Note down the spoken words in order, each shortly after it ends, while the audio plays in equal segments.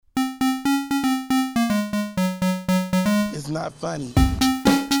not funny.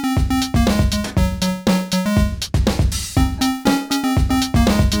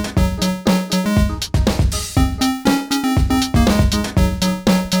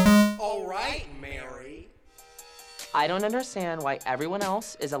 All right, Mary. I don't understand why everyone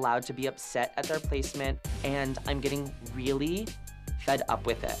else is allowed to be upset at their placement, and I'm getting really fed up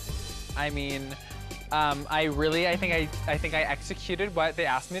with it. I mean, I think I executed what they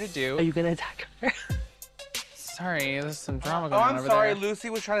asked me to do. Are you gonna attack her? Sorry, there's some drama Oh, going on I'm over sorry. there. Lucy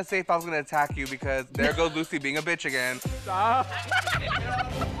was trying to say if I was going to attack you because there goes Lucy being a bitch again. Stop.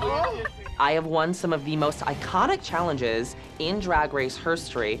 I have won some of the most iconic challenges in Drag Race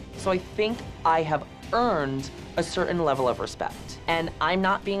history, so I think I have earned a certain level of respect, and I'm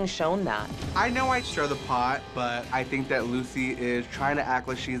not being shown that. I know I stir the pot, but I think that Lucy is trying to act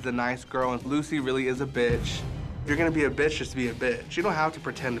like she's the nice girl, and Lucy really is a bitch. If you're gonna be a bitch, just be a bitch. You don't have to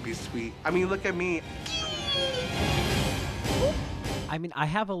pretend to be sweet. I mean, look at me. I mean, I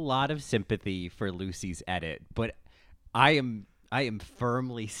have a lot of sympathy for Lucy's edit, but I am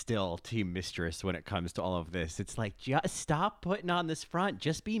firmly still Team Mistress when it comes to all of this. It's like, just stop putting on this front.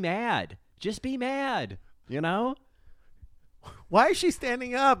 Just be mad. Just be mad. You know? Why is she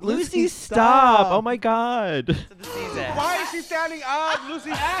standing up? Lucy, stop. Oh my God. Why is she standing up?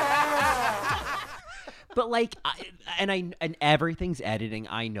 Lucy, stop. But like, and everything's editing,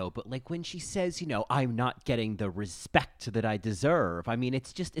 I know. But like when she says, you know, I'm not getting the respect that I deserve. I mean,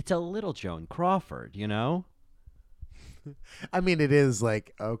 it's a little Joan Crawford, you know? I mean, it is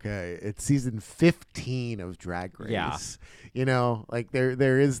like, okay, it's season 15 of Drag Race. Yeah. You know, like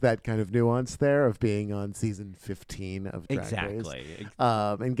there is that kind of nuance there of being on season 15 of Drag Race. Exactly.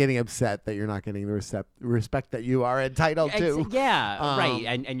 And getting upset that you're not getting the respect that you are entitled to. Yeah, right.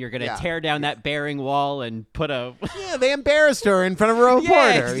 And you're going to tear down that bearing wall and put a... Yeah, they embarrassed her in front of a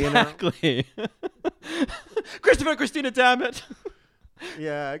reporter, exactly. you know? Christina, damn it.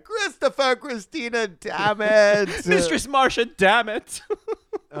 Yeah, Christina, damn it. Mistress Marcia, damn it.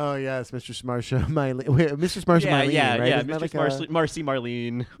 Oh, yes, Mistress Marcia, Mistress Marcia Marlene, yeah, right? yeah, Isn't that Mistress like Marcy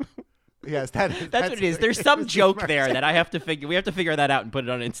Marlene. Yes, that's what it is. There's some joke there that I have to figure. We have to figure that out and put it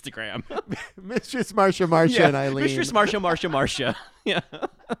on Instagram. Mistress Marcia and Eileen. Mistress Marcia. Yeah.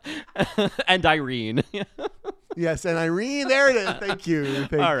 And Irene. Yes, and Irene, there it is. Thank you.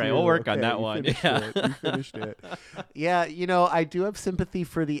 All right, we'll work on that one. You finished it. Yeah, you know, I do have sympathy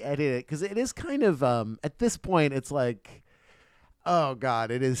for the edit because it is kind of, at this point, it's like, oh, God,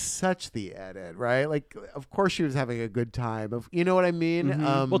 it is such the edit, right? Like, of course she was having a good time. You know what I mean?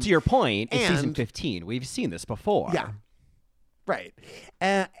 Mm-hmm. Well, to your point, it's season and- 15. We've seen this before. Yeah. Right.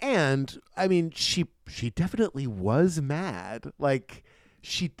 And I mean, she definitely was mad. Like,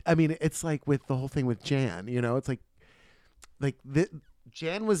 I mean, it's like with the whole thing with Jan, you know, it's like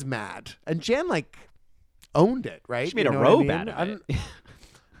Jan was mad and Jan like owned it, right? She made You a know what I robe mean? out of it.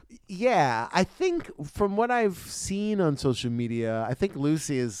 Yeah, I think from what I've seen on social media, I think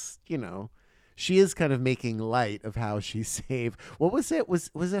Lucy is, you know, she is kind of making light of how she saved. What was it? Was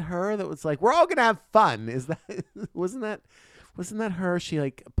it her that was like, we're all gonna have fun? Is that wasn't that her? She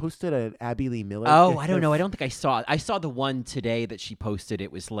like posted an Abby Lee Miller. Oh, I don't know. I don't think I saw it. I saw the one today that she posted.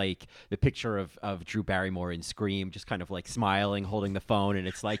 It was like the picture of Drew Barrymore in Scream, just kind of like smiling, holding the phone. And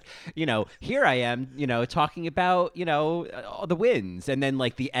it's like, you know, here I am, you know, talking about, you know, all the wins. And then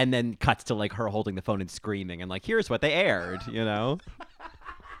like and then cuts to like her holding the phone and screaming. And like, here's what they aired, you know?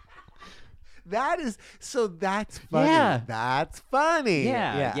 That's funny. Yeah. That's funny.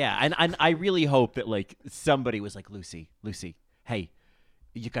 Yeah. And I really hope that like somebody was like, Lucy, hey,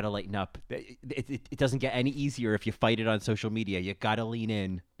 you got to lighten up. It doesn't get any easier if you fight it on social media. You got to lean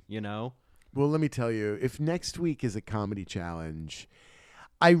in, you know? Well, let me tell you, if next week is a comedy challenge,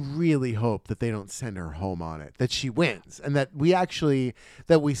 I really hope that they don't send her home on it, that she wins, and that we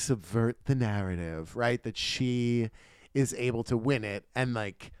subvert the narrative, right? That she is able to win it and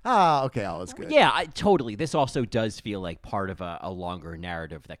like, okay, all is good. Yeah, totally. This also does feel like part of a longer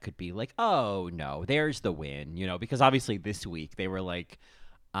narrative that could be like, oh, no, there's the win, you know, because obviously this week they were like,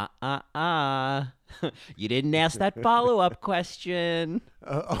 you didn't ask that follow-up question.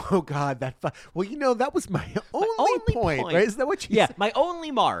 Oh, God, well, you know, that was my only point, right? Is that what you said? My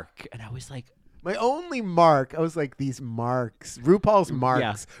only mark. And I was like, my only mark, I was like, these marks, RuPaul's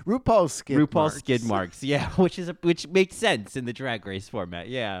marks, Yeah. RuPaul's skid marks. Yeah, which makes sense in the Drag Race format,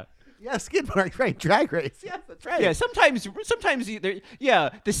 yeah. Yeah, skid marks, right, Drag Race, yes, that's right. Yeah, sometimes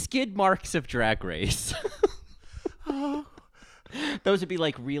the skid marks of Drag Race. Those would be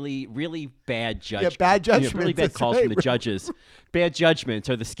like really, really bad judgments. Yeah, bad judgments. Really bad that's calls right. from the judges. Bad judgments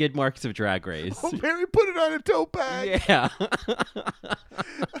are the skid marks of Drag Race. Oh, Mary, put it on a tote bag. Yeah.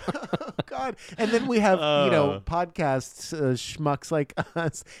 God, God. And then we have, podcasts, schmucks like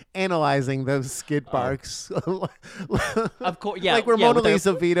us analyzing those skid marks. Of course, yeah. Like we're yeah, Mona with our-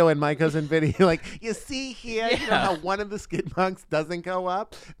 Lisa Vito and my cousin Vinny. Like, you see here, you know how one of the skid marks doesn't go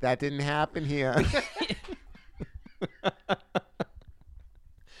up? That didn't happen here.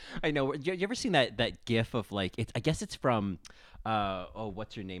 I know. You ever seen that GIF of like? I guess it's from.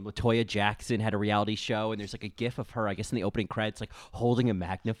 What's her name? LaToya Jackson had a reality show, and there's like a GIF of her, I guess, in the opening credits, like holding a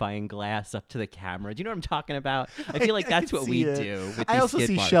magnifying glass up to the camera. Do you know what I'm talking about? I feel like that's what we do. With I these also skid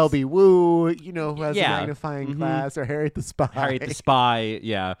see marks. Shelby Woo, who has Yeah. a magnifying glass, or Harriet the Spy. Harriet the Spy,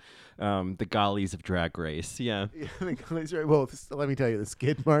 yeah. The Gollies of Drag Race, yeah. Well, let me tell you, the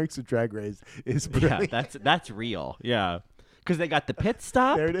skid marks of Drag Race is brilliant. Yeah, that's real, yeah. Because they got the pit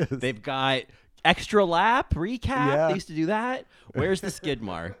stop. There it is. They've got extra lap, recap. Yeah. They used to do that. Where's the skid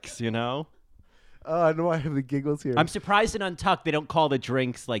marks, Oh, I know I have the giggles here. I'm surprised in Untucked they don't call the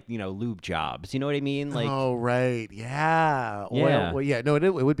drinks like, lube jobs. You know what I mean? Like, oh, right. Yeah. Yeah. Well, yeah. No, it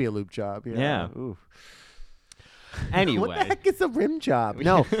would be a loop job. Yeah. Yeah. Ooh. anyway. What the heck is a rim job?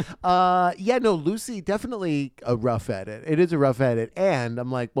 No. No, Lucy, definitely a rough edit. It is a rough edit. And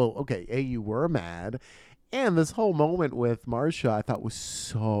I'm like, well, okay, you were mad. And this whole moment with Marsha, I thought was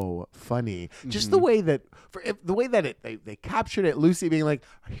so funny. Just the way that, they captured it. Lucy being like,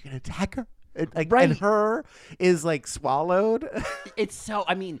 "Are you gonna attack her?" And her is like swallowed. It's so,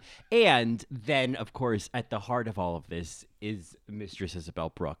 and then, of course, at the heart of all of this is Mistress Isabel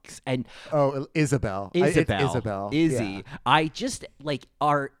Brooks. And Isabel. Isabel. Izzy. Yeah. I just, like,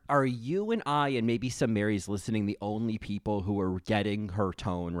 are you and I and maybe some Marys listening the only people who are getting her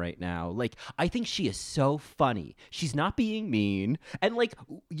tone right now? Like, I think she is so funny. She's not being mean. And, like,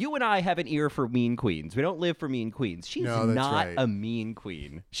 you and I have an ear for mean queens. We don't live for mean queens. She's No, that's not right. a mean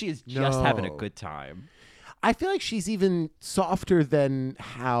queen. She is just having a No. good time. I feel like she's even softer than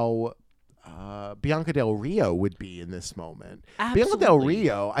how Bianca Del Rio would be in this moment. Bianca Del Absolutely.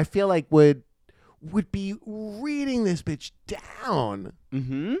 Rio, I feel like would be reading this bitch down.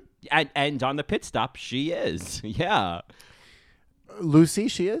 Mm-hmm. And on the pit stop, she is. Yeah. Lucy,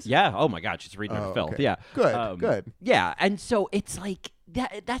 she is? Yeah. Oh my God, she's reading her filth. okay. Yeah. Good. Yeah, and so it's like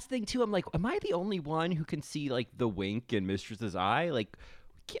that's the thing too. I'm like, am I the only one who can see like the wink in Mistress's eye? Like,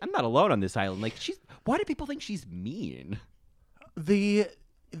 I'm not alone on this island. Like, why do people think she's mean?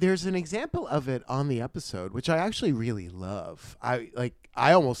 There's an example of it on the episode, which I actually really love. I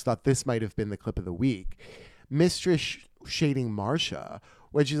almost thought this might have been the clip of the week. Mistress shading Marsha,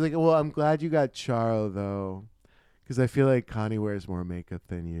 when she's like, "Well, I'm glad you got Charo though, because I feel like Connie wears more makeup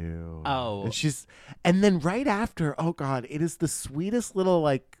than you." Oh. And then right after, oh God, it is the sweetest little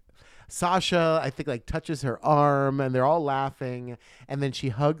like. Sasha, I think, like touches her arm, and they're all laughing, and then she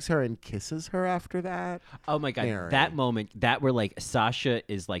hugs her and kisses her after that. Oh my God, Mary. that moment, that where like Sasha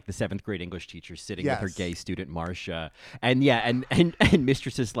is like the 7th grade English teacher sitting with her Yes. gay student Marsha, and yeah, and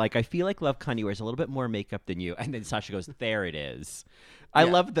Mistress is like, I feel like Love Connie wears a little bit more makeup than you, and then Sasha goes, "There it is." I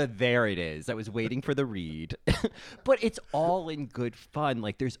love the "there it is." I was waiting for the read, but it's all in good fun.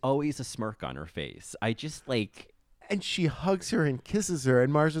 Like, there's always a smirk on her face. I just like. And she hugs her and kisses her,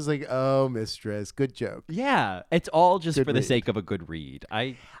 and Marsha's like, "Oh, mistress, good joke." Yeah, it's all just Good for the read. sake of a good read.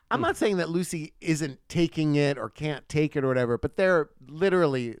 I'm not saying that Lucy isn't taking it or can't take it or whatever, but they're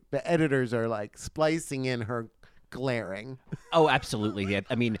literally, the editors are like splicing in her glaring. Oh, absolutely. Yeah.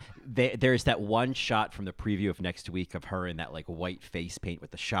 I mean, there's that one shot from the preview of next week of her in that like white face paint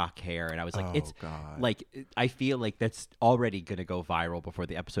with the shock hair, and I was like, Oh, it's God. like, I feel like that's already gonna go viral before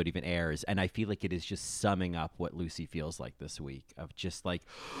the episode even airs, and I feel like it is just summing up what Lucy feels like this week of just like,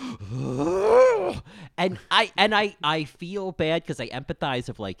 and I feel bad because I empathize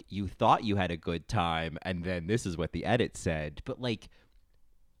of like, you thought you had a good time, and then this is what the edit said, but like,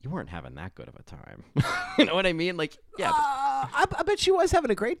 you weren't having that good of a time. You know what I mean? Like, yeah. I bet she was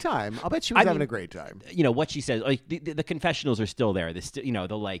having a great time. I'll bet she was having a great time. You know what she says, like the confessionals are still there. The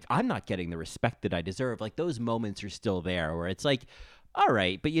like, I'm not getting the respect that I deserve. Like, those moments are still there where it's like, all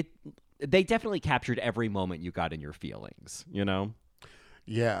right, but they definitely captured every moment you got in your feelings, you know?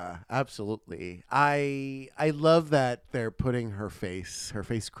 Yeah, absolutely. I love that they're putting her face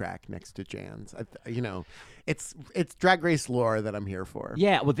crack next to Jan's. It's Drag Race lore that I'm here for.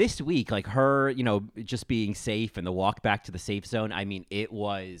 Yeah, well, this week, like her, just being safe and the walk back to the safe zone. I mean, it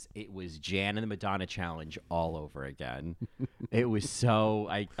was Jan and the Madonna challenge all over again. It was so,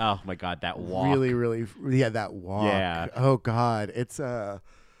 oh my God, that walk. Really, really, yeah, that walk. Yeah. Oh God, it's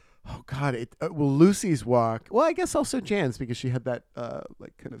Lucy's walk. Well, I guess also Jan's because she had that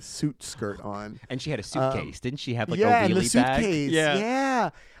like kind of suit skirt on. And she had a suitcase, didn't she? Have like yeah, a wheelie and the bag. suitcase. Yeah.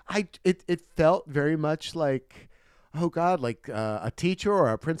 It felt very much like oh God, like a teacher or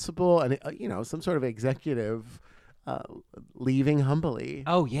a principal and some sort of executive leaving humbly.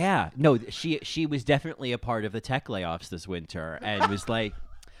 Oh yeah, no, she was definitely a part of the tech layoffs this winter, and was like,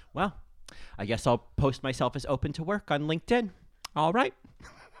 well, I guess I'll post myself as open to work on LinkedIn. All right.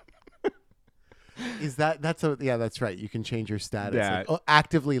 Is that's right. You can change your status. Yeah. Like,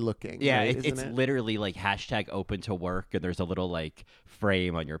 actively looking. Yeah, right? it's Isn't it? literally like hashtag open to work, and there's a little like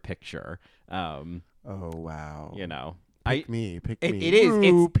frame on your picture. Oh wow. Pick me. It me. is.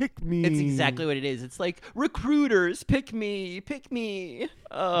 Ooh, It's pick me. It's exactly what it is. It's like recruiters, pick me.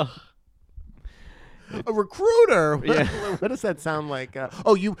 Ugh. A recruiter. Yeah. What does that sound like?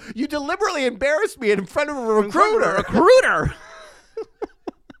 You deliberately embarrassed me in front of a recruiter. Recruiter.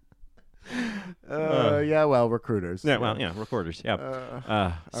 Yeah, well, recruiters. Yeah, well, yeah, recruiters. Yeah.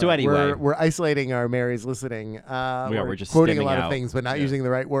 All So right, anyway, we're isolating our Marys listening. we're just quoting a skimming lot of out. things, but not Yeah. using the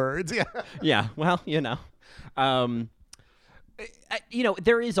right words. Yeah. yeah. Well,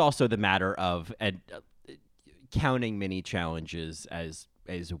 there is also the matter of counting mini challenges as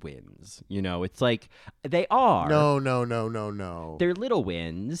wins. It's like they are. No. They're little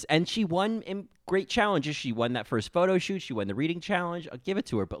wins, and she won in great challenges. She won that first photo shoot. She won the reading challenge. I'll give it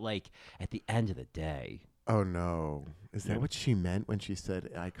to her. But like at the end of the day, Oh no. Is that Yeah. what she meant when she said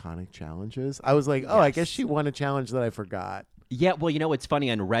iconic challenges? I was like, I guess Yes. she won a challenge that I forgot. yeah. Well, what's funny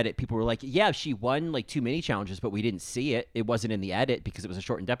on Reddit, people were like, "Yeah, she won like 2 mini challenges, but we didn't see it. It wasn't in the edit because it was a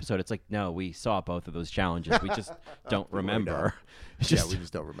shortened episode." It's like, no, we saw both of those challenges. We just don't remember. It's Yeah, just- we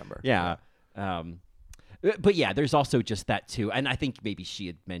just don't remember. Yeah. But yeah, there's also just that too. And I think maybe she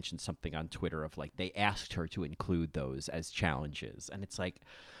had mentioned something on Twitter of like they asked her to include those as challenges. And it's like,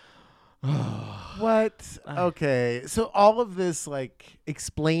 What? Okay. So all of this like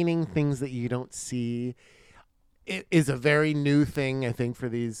explaining things that you don't see is a very new thing, I think, for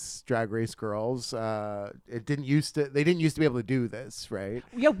these Drag Race girls. They didn't used to be able to do this, right?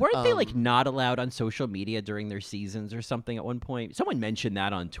 yeah, weren't they like not allowed on social media during their seasons or something at one point? Someone mentioned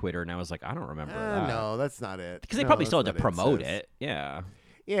that on Twitter, and I was like, I don't remember that. No, that's not it. Because they No, probably that's still had to not promote sis. it. Yeah.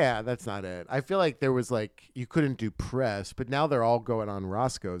 Yeah, that's not it. I feel like there was like you couldn't do press, but now they're all going on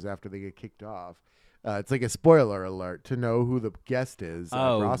Roscoe's after they get kicked off. It's like a spoiler alert to know who the guest is. At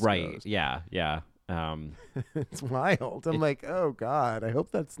Oh, Roscoe's. right. Yeah. It's wild. I'm like, oh God, I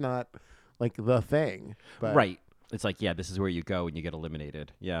hope that's not like the thing. But, Right. It's like, yeah, this is where you go when you get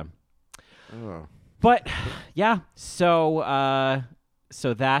eliminated. Yeah. Oh. But yeah, so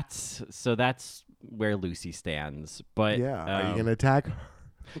that's where Lucy stands. But Yeah. Are you gonna attack her?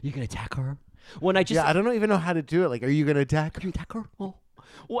 you gonna attack her? When I just Yeah, I don't even know how to do it. Like, are you gonna attack her? you attack her?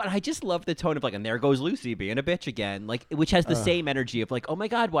 Well, and I just love the tone of like, and there goes Lucy being a bitch again, like, which has the same energy of like, oh my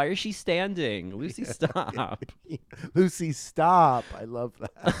God, why is she standing? Lucy, stop! Lucy, stop. I love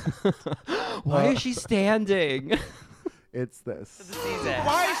that. Why is she standing? It's this.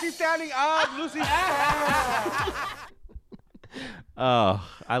 Why is she standing up, Lucy? Oh,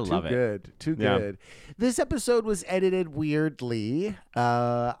 I love Too it. good. Too Yeah. good. This episode was edited weirdly.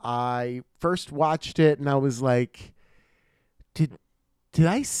 I first watched it and I was like, did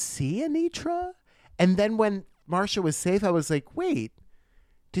I see Anitra? And then when Marsha was safe, I was like, wait,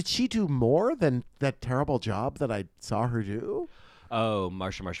 did she do more than that terrible job that I saw her do? Oh,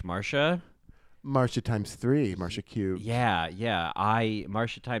 Marsha. Marsha times 3, Marsha cubed. Yeah.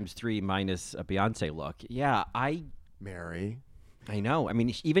 Marsha times 3 minus a Beyonce look. Yeah, Mary. I know. I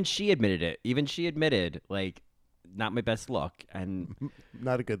mean, even she admitted it. Even she admitted, like, not my best look, and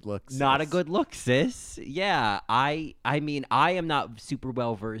Not a good look. not a sis. good look, sis. Yeah, I mean, I am not super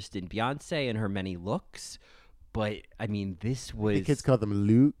well versed in Beyonce and her many looks, but I mean, this was. The kids call them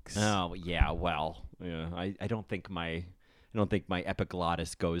Lukes. Oh yeah, well, yeah. I don't think my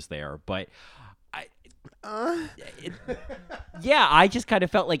epiglottis goes there, but. Yeah, I just kind of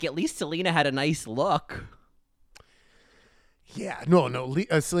felt like at least Selena had a nice look. Yeah, no.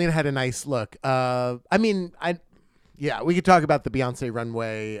 Selena had a nice look. We could talk about the Beyonce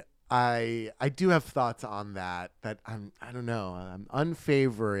runway. I do have thoughts on that. I don't know. I'm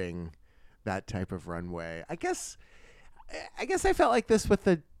unfavoring that type of runway. I guess I felt like this with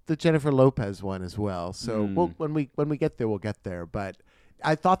the Jennifer Lopez one as well. So when we get there, we'll get there. But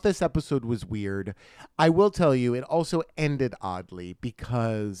I thought this episode was weird. I will tell you, it also ended oddly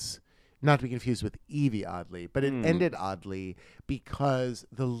because. Not to be confused with Evie oddly, but it ended oddly because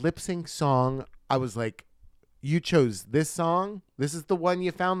the lip sync song, I was like, you chose this song? This is the one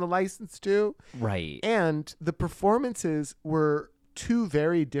you found the license to? Right. And the performances were two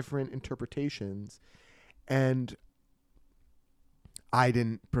very different interpretations. And I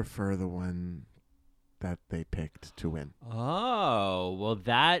didn't prefer the one that they picked to win. Oh, well,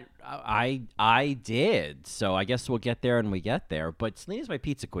 that I did. So I guess we'll get there when we get there. But Selena's my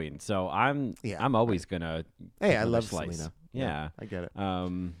pizza queen, so I'm always gonna. Hey, take I another love slice. Selena. Yeah, I get it.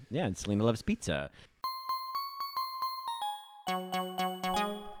 yeah, and Selena loves pizza.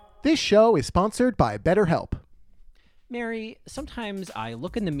 This show is sponsored by BetterHelp. Mary, sometimes I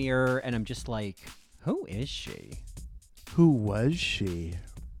look in the mirror and I'm just like, who is she? Who was she?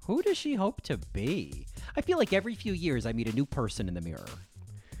 Who does she hope to be? I feel like every few years I meet a new person in the mirror.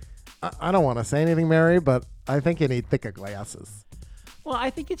 I don't want to say anything, Mary, but I think you need thicker glasses. Well,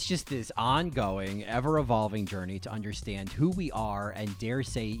 I think it's just this ongoing, ever-evolving journey to understand who we are and dare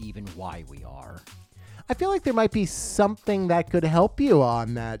say even why we are. I feel like there might be something that could help you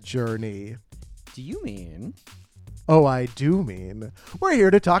on that journey. Do you mean? Oh, I do mean. We're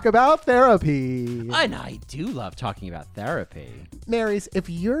here to talk about therapy. And I do love talking about therapy. Marys, if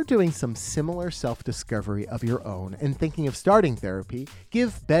you're doing some similar self-discovery of your own and thinking of starting therapy,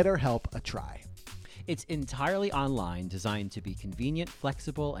 give BetterHelp a try. It's entirely online, designed to be convenient,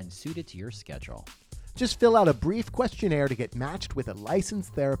 flexible, and suited to your schedule. Just fill out a brief questionnaire to get matched with a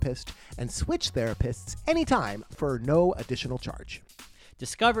licensed therapist and switch therapists anytime for no additional charge.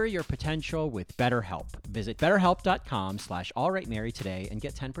 Discover your potential with BetterHelp. Visit BetterHelp.com/AllRightMary today and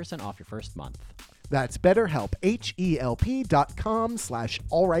get 10% off your first month. That's BetterHelp,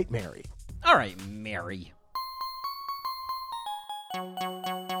 HELP.com/AllRightMary. All right, Mary.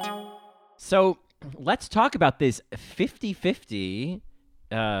 So let's talk about this 50-50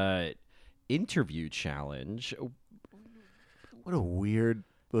 interview challenge. What a weird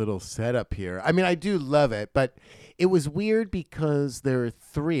little setup here. I mean, I do love it, but it was weird because there are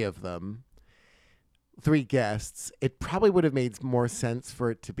three of them, three guests. It probably would have made more sense for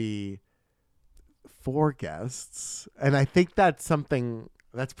it to be four guests. And I think that's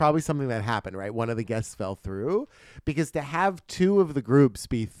probably something that happened, right? One of the guests fell through, because to have two of the groups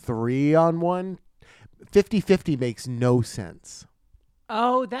be 3 on 1, 50-50 makes no sense.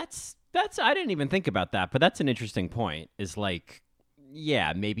 Oh, that's I didn't even think about that, but that's an interesting point. Is like,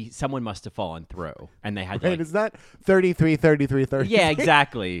 yeah, maybe someone must have fallen through and they had to, Right, is that 33, 33, 33? yeah,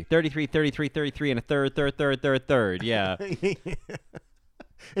 exactly. 33, 33, 33, and a third. Yeah.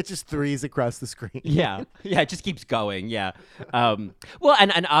 It's just threes across the screen. Yeah. It just keeps going. Yeah. Well,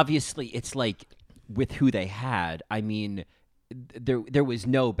 and obviously it's like with who they had, I mean, there was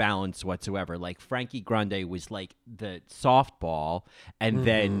no balance whatsoever. Like Frankie Grande was like the softball, and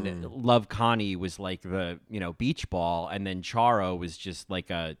then Love Connie was like the, beach ball, and then Charo was just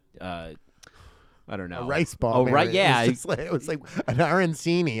like a I don't know. A rice ball. Oh, Mary. right, yeah. It was like an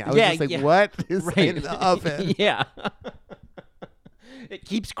arancini. I was Yeah, just like, yeah. what is Right. in the oven? Yeah. It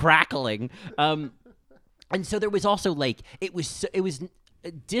keeps crackling. And so there was also like, it was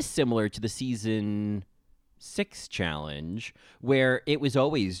dissimilar to the season 6 challenge, where it was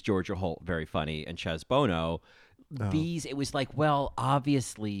always Georgia Holt, very funny, and Chaz Bono. These, it was like, well,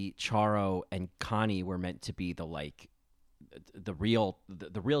 obviously Charo and Connie were meant to be the real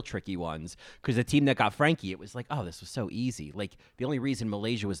tricky ones, because the team that got Frankie, it was like, oh, this was so easy. Like the only reason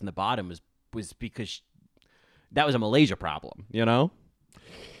Malaysia was in the bottom was because that was a Malaysia problem,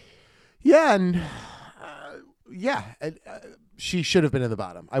 Yeah, and she should have been in the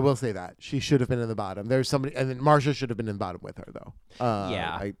bottom. I will say that. She should have been in the bottom. There's somebody, and then Marsha should have been in the bottom with her, though.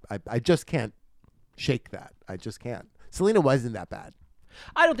 Yeah. I just can't shake that. I just can't. Selena wasn't that bad.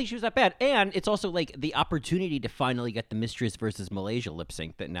 I don't think she was that bad. And it's also like the opportunity to finally get the Mistress versus Malaysia lip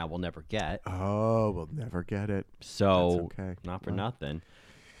sync that now we'll never get. Oh, we'll never get it. So, That's okay. not for nothing.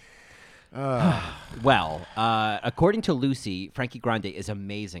 Well, according to Lucy, Frankie Grande is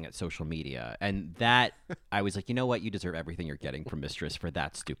amazing at social media. And that, I was like, you know what? You deserve everything you're getting from Mistress for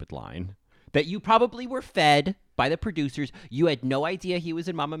that stupid line. That you probably were fed by the producers. You had no idea he was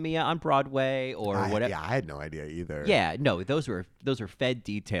in Mamma Mia on Broadway or whatever. Yeah, I had no idea either. Yeah, no, those were fed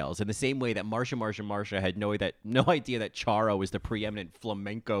details. In the same way that Marsha had no idea that Charo was the preeminent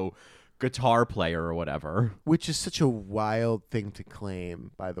flamenco guitar player or whatever. Which is such a wild thing to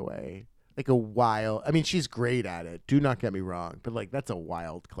claim, by the way. Like I mean, she's great at it. Do not get me wrong, but like that's a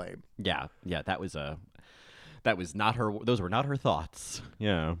wild claim. Yeah, that was not her. Those were not her thoughts.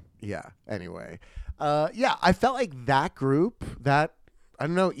 Yeah. Yeah. Anyway, I felt like that group, I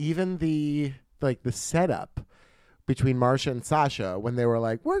don't know, even the setup between Marsha and Sasha when they were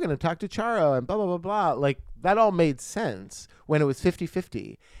like, we're going to talk to Charo and blah, blah, blah, blah. Like that all made sense when it was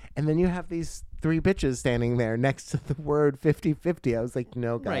 50-50. And then you have these 3 bitches standing there next to the word 50-50. I was like,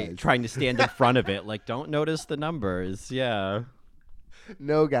 no, guys. Right. Trying to stand in front of it. Like, don't notice the numbers. Yeah.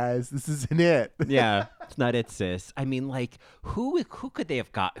 No, guys, this isn't it. Yeah, it's not it, sis. I mean, like, who could they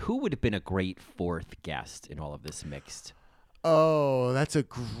have got? Who would have been a great fourth guest in all of this mixed? Oh, that's a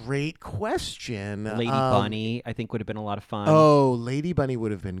great question. Lady Bunny, I think, would have been a lot of fun. Oh, Lady Bunny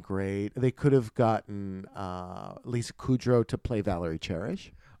would have been great. They could have gotten Lisa Kudrow to play Valerie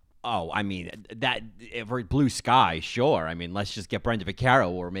Cherish. Oh, I mean, that for Blue Sky, sure. I mean, let's just get Brenda Vaccaro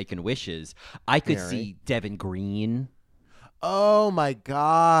or Making Wishes. I could Mary. see Devin Green. Oh my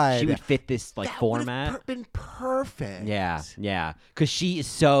God, She would fit this like that format. would have been perfect. Yeah. Because she is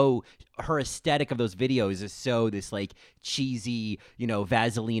so. Her aesthetic of those videos is so this like cheesy,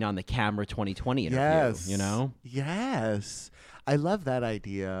 Vaseline on the camera 2020 interview. Yes. Yes. I love that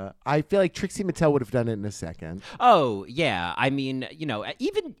idea. I feel like Trixie Mattel would have done it in a second. Oh yeah, I mean,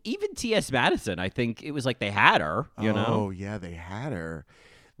 even T.S. Madison, I think it was like they had her. Oh yeah, they had her.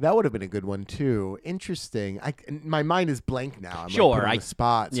 That would have been a good one too. Interesting. My mind is blank now. I'm Sure, put on the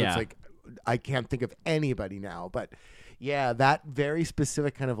spot. So yeah. it's like I can't think of anybody now. But yeah, that very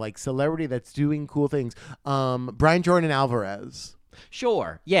specific kind of like celebrity that's doing cool things. Brian Jordan Alvarez.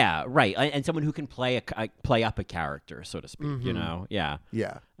 Sure, yeah, right, and someone who can play up a character, so to speak. Yeah.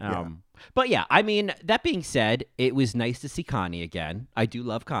 Yeah. But yeah, I mean, that being said, it was nice to see Connie again. I do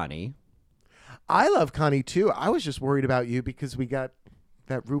love Connie. I love Connie too. I was just worried about you because we got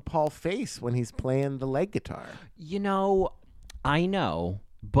that RuPaul face when he's playing the leg guitar. I know,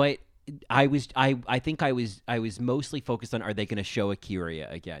 but I think I was mostly focused on, are they going to show Akira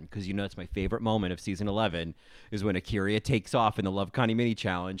again? Because that's my favorite moment of season 11 is when Akira takes off in the Love Connie mini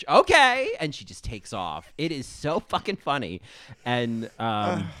challenge. Okay, and she just takes off. It is so fucking funny, and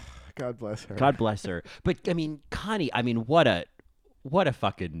God bless her. God bless her. But I mean, Connie. I mean, what a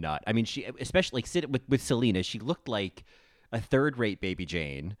fucking nut. I mean, she especially like sit with Selena. She looked like a third-rate Baby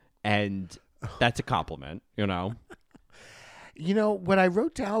Jane, and that's a compliment. What I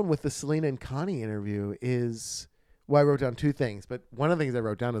wrote down with the Selena and Connie interview is, I wrote down two things, but one of the things I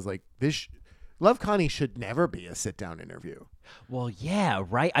wrote down is like this. Love Connie should never be a sit-down interview. Well, yeah,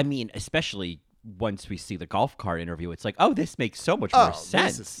 right. I mean, especially once we see the golf cart interview, it's like, oh, this makes so much more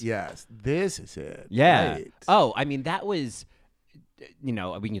sense. This is it. Yeah. Right. Oh, I mean, that was, we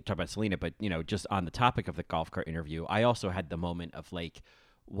can talk about Selena, but, just on the topic of the golf cart interview, I also had the moment of like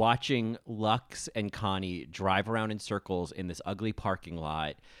watching Lux and Connie drive around in circles in this ugly parking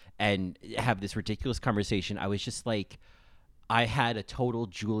lot and have this ridiculous conversation. I was just like, I had a total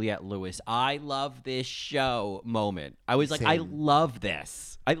Juliette Lewis, I love this show moment. I was like, I love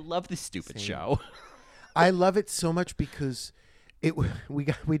this. I love this stupid show. I love it so much because we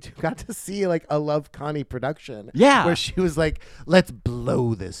got to see like a Love Connie production. Yeah. Where she was like, let's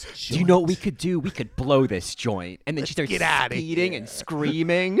blow this joint. Do you know what we could do? We could blow this joint. And then she starts get outta speeding here. and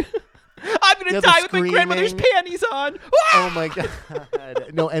screaming. I'm going to Yeah, the die with my grandmother's screaming. panties on. Oh my God.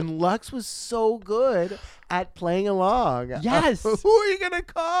 No, and Lux was so good at playing along. Yes. Who are you going to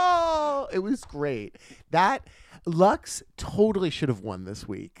call? It was great. Lux totally should have won this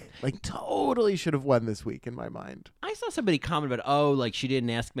week. Like, totally should have won this week in my mind. I saw somebody comment about, like she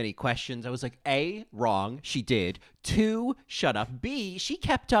didn't ask many questions. I was like, A, wrong. She did. 2, shut up. B, she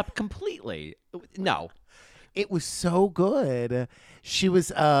kept up completely. No. It was so good. She was,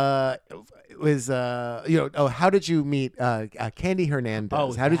 how did you meet Candy Hernandez?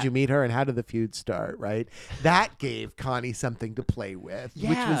 Oh, how did you meet her and how did the feud start, right? That gave Connie something to play with, which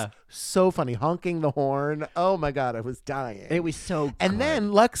was Yeah. so funny. Honking the horn. Oh my God, I was dying. It was so good. And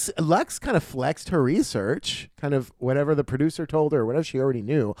then Lux kind of flexed her research, kind of whatever the producer told her, whatever she already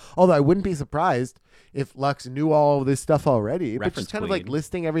knew. Although I wouldn't be surprised if Lux knew all of this stuff already, but Reference just kind of like queen.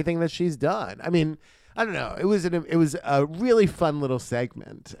 listing everything that she's done. I mean, I don't know. It was a really fun little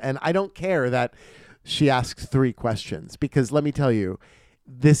segment, and I don't care that she asked 3 questions because let me tell you,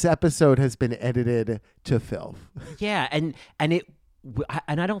 this episode has been edited to filth. Yeah, and I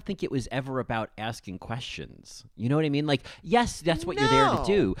don't think it was ever about asking questions. You know what I mean? Like, yes, that's what you're there to No.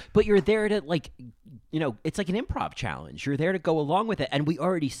 do, but you're there to like, it's like an improv challenge. You're there to go along with it, and we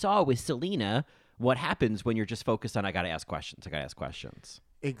already saw with Selena what happens when you're just focused on I got to ask questions.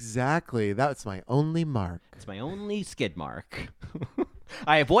 Exactly. That's my only mark. It's my only skid mark.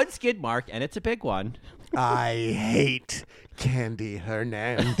 I have one skid mark, and it's a big one. I hate Candy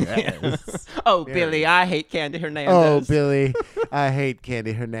Hernandez. Oh, Billy, I hate Candy Oh, Hernandez. Billy, I hate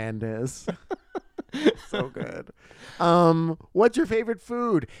Candy Hernandez. So good. What's your favorite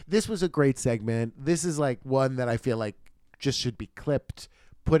food? This was a great segment. This is like one that I feel like just should be clipped,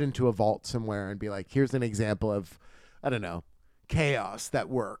 put into a vault somewhere and be like, here's an example of, I don't know, chaos that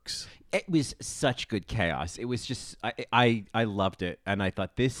works. It was such good chaos. It was just I loved it, and I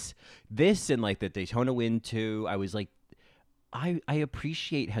thought this and like the Daytona win too. I was like, I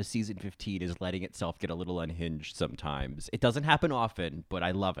appreciate how season 15 is letting itself get a little unhinged sometimes. It doesn't happen often, but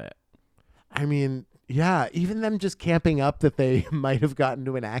I love it. I mean, yeah, even them just camping up that they might have gotten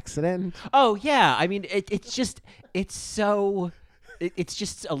to an accident. Oh yeah, I mean it's just a They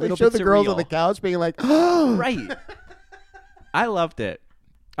little show bit the girls on surreal. the couch being like, "Oh, Right. I loved it.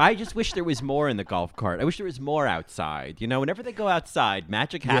 I just wish there was more in the golf cart. I wish there was more outside. You know, whenever they go outside,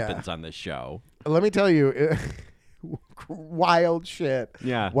 magic happens on this show. Let me tell you, wild shit.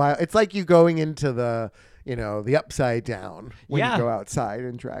 Yeah. Wild. It's like you going into the, the upside down when Yeah. you go outside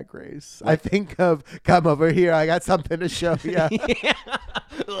in Drag Race. I think of, come over here, I got something to show you.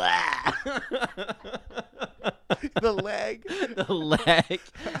 The leg. The leg.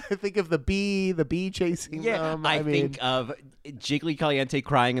 I think of the bee chasing them. I think of Jiggly Caliente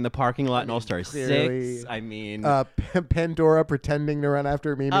crying in the parking lot in All Star clearly, 6. I mean, Pandora pretending to run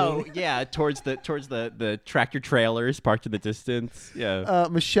after Mimi. oh yeah, towards the tractor trailers parked in the distance. Yeah.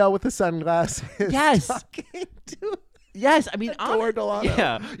 Michelle with the sunglasses. Yes. Talking to Yes, I mean, Adore Delano.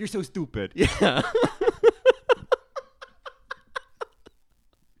 yeah, you're so stupid. Yeah.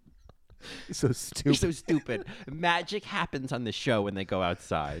 so You're stupid. so stupid. Magic happens on the show when they go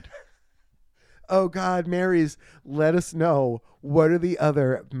outside. Oh God, Marys, let us know, what are the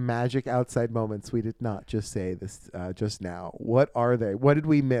other magic outside moments we did not just say this just now? What are they? What did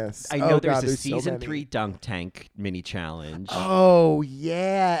we miss? I know Oh, there's God, a so season many. 3 dunk tank mini challenge. Oh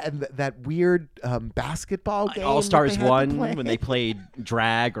yeah, and that weird basketball game. All that Stars they had to 1 play. when they played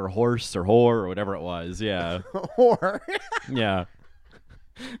drag or horse or whore or whatever it was. Yeah. Or Yeah.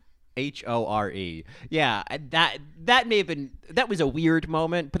 HORE. Yeah, that may have been, that was a weird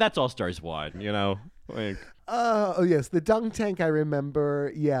moment, but that's All Stars 1, you know? Like, oh yes, the dunk tank. I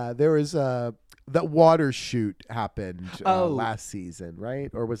remember. Yeah, there was that water shoot happened last season,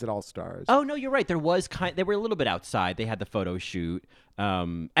 right? Or was it All Stars? oh no, you're right. There was they were a little bit outside. They had the photo shoot.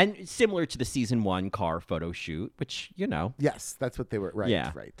 And similar to the season 1 car photo shoot, which, Yes, that's what they were. Right.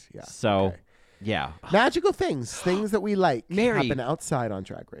 Yeah. Right. Yeah. So, Okay. yeah. Magical things that we like, Mary. happen outside on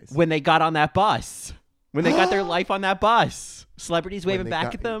Drag Race. When they got on that bus, when they got their life on that bus, celebrities waving they back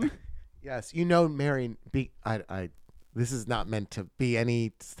got- at them. Yes, Mary. This is not meant to be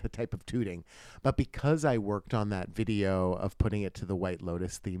any type of tooting, but because I worked on that video of putting it to the White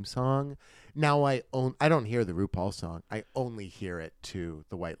Lotus theme song, now I don't hear the RuPaul song. I only hear it to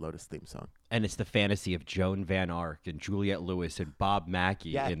the White Lotus theme song. And it's the fantasy of Joan Van Ark and Juliette Lewis and Bob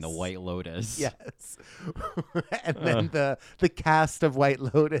Mackie in the Yes. White Lotus. Yes, and then the cast of White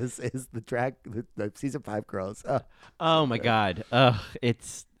Lotus is the season 5 girls. Oh my God.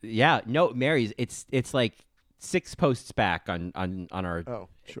 Mary's. It's like 6 posts back on our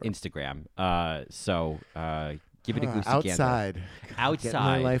Sure. Instagram. So give it a goosey gander. Outside, getting my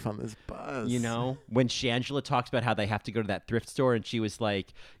Outside. life on this bus. When Shangela talks about how they have to go to that thrift store, and she was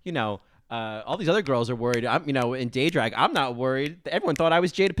like, all these other girls are worried. I'm, in day drag, I'm not worried. Everyone thought I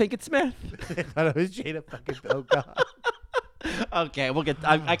was Jada Pinkett Smith. I thought it was Jada fucking. Oh God. Okay, we'll get.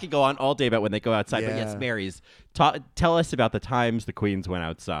 I could go on all day about when they go outside, but yes, Yeah. Mary's. Tell us about the times the queens went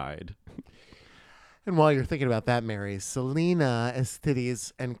outside. And while you're thinking about that, Mary, Selena,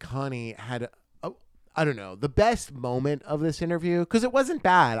 Estides, and Connie had, I don't know, the best moment of this interview, because it wasn't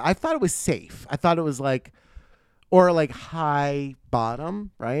bad. I thought it was safe. I thought it was like high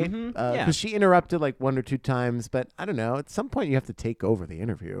bottom, right? Because yeah. she interrupted like 1 or 2 times, but I don't know. At some point, you have to take over the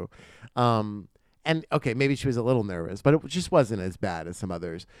interview. And okay, maybe she was a little nervous, but it just wasn't as bad as some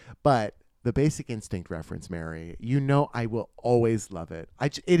others. But the Basic Instinct reference, Mary, I will always love it.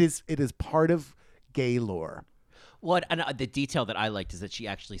 It is part of gay lore. The detail that I liked is that she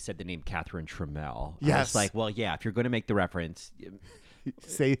actually said the name Catherine Trammell. I Yes. was like, well, yeah, if you're going to make the reference,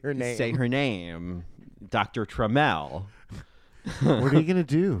 Say her name. say her name, Dr. Trammell, What are you gonna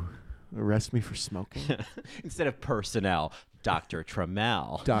do? Arrest me for smoking? instead of personnel, Dr.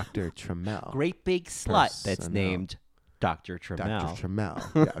 Trammell. Dr. Trammell. Great big slut that's Personnel. named Dr. Trammell. Dr.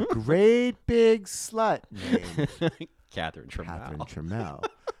 Trammell. Yeah, a great big slut named Catherine Trammell. Catherine Trammell.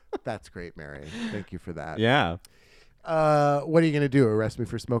 That's great, Mary. Thank you for that. Yeah. What are you going to do? Arrest me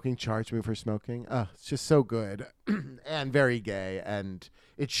for smoking? Charge me for smoking? It's just so good and very gay, and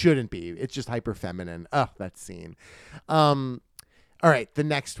it shouldn't be. It's just hyper feminine. That scene. All right, the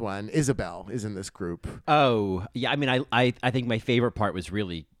next one, Isabel, is in this group. Oh, yeah. I mean, I think my favorite part was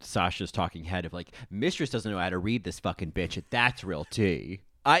really Sasha's talking head of like, Mistress doesn't know how to read this fucking bitch. That's real tea.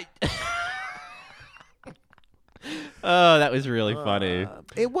 Oh, that was really funny.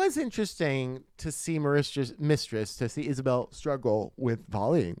 It was interesting to see Mistress, to see Isabel struggle with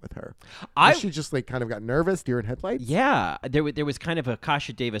volleying with her. She just like kind of got nervous, deer in headlights. Yeah, there was kind of a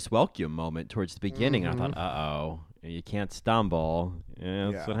Kasha Davis welcome moment towards the beginning. I thought, you can't stumble.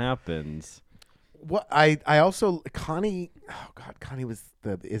 Yeah, that's Yeah. what happens. What I also Connie, oh God, Connie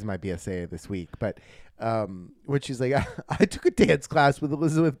is my BSA this week, but when she's like, I took a dance class with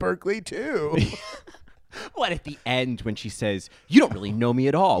Elizabeth Berkley too. What at the end when she says, "You don't really know me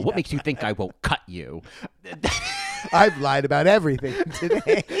at all. What makes you think I won't cut you?" I've lied about everything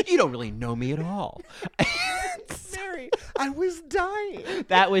today. You don't really know me at all. Mary, I was dying.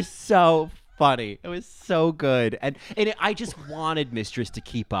 That was so funny. It was so good, and I just wanted Mistress to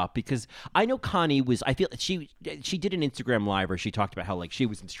keep up because I know Connie was. I feel she did an Instagram live where she talked about how like she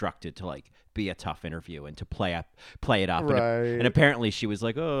was instructed to like be a tough interview and to play it up, Right. and apparently she was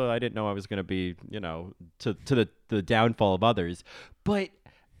like, oh, I didn't know I was going to be, to the downfall of others, but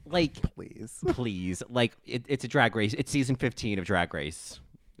like please, like it's a Drag Race. It's season 15 of Drag Race.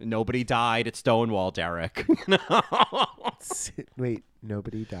 Nobody died at Stonewall, Derek. Wait,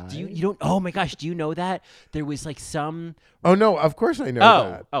 nobody died? Do you don't? Oh my gosh! Do you know that there was like some? Oh no, of course I know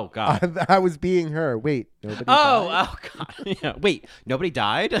that. Oh God! I was being her. Wait, nobody died? Oh God! Yeah. Wait, nobody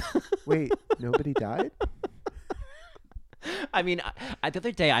died? Wait, nobody died? I mean, the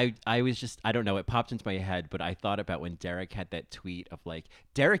other day I was just, I don't know, it popped into my head, but I thought about when Derek had that tweet of like,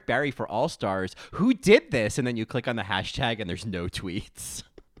 Derek Barry for All Stars, who did this? And then you click on the hashtag and there's no tweets.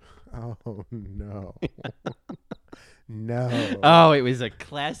 Oh no. No. Oh, it was a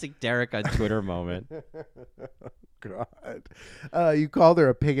classic Derek on Twitter moment. God. You called her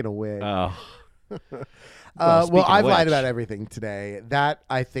a pig in a wig. Oh. Well, speaking I've of lied which- about everything today. That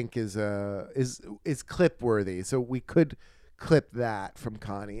I think is clip worthy. So we could clip that from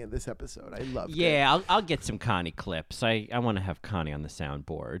Connie in this episode. I loved it. Yeah, I'll get some Connie clips. I want to have Connie on the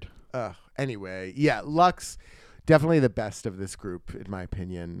soundboard. Anyway, yeah, Lux, definitely the best of this group, in my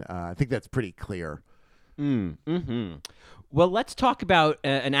opinion. I think that's pretty clear. Mm-hmm. Well, let's talk about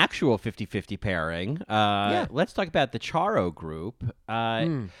an actual 50-50 pairing. Let's talk about the Charo group.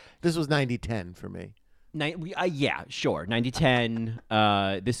 This was 90-10 for me. Yeah, sure.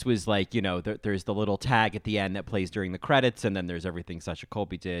 90-10. This was like, there's the little tag at the end that plays during the credits, and then there's everything Sasha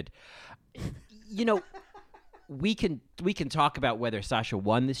Colby did. We can talk about whether Sasha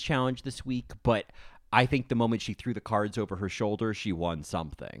won this challenge this week, but I think the moment she threw the cards over her shoulder, she won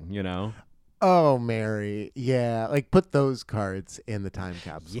something, Oh, Mary. Yeah, like put those cards in the time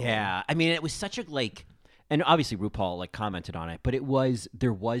capsule. Yeah. I mean, it was such a and obviously RuPaul commented on it, but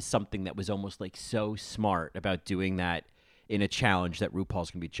there was something that was almost like so smart about doing that in a challenge that RuPaul's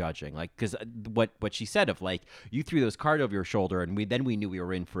gonna be judging. Like, because what she said of like, you threw those cards over your shoulder, and we knew we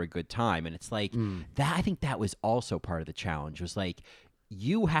were in for a good time, and it's like that. I think that was also part of the challenge. Was like,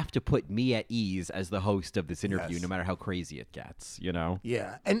 you have to put me at ease as the host of this interview, Yes. no matter how crazy it gets.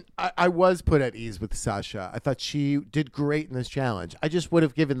 Yeah, and I was put at ease with Sasha. I thought she did great in this challenge. I just would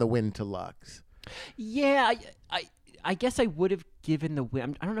have given the win to Lux. Yeah, I guess I would have given the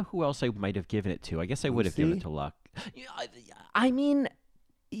win. I don't know who else I might have given it to. I guess I would have given it Lucy? to Luck. I mean,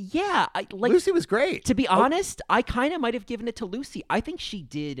 yeah, Lucy was great. To be honest, I kind of might have given it to Lucy. I think she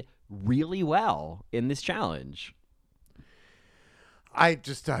did really well in this challenge. I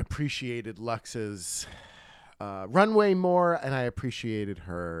just appreciated Lux's runway more, and I appreciated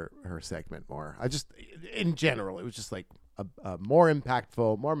her segment more. In general, it was just like a more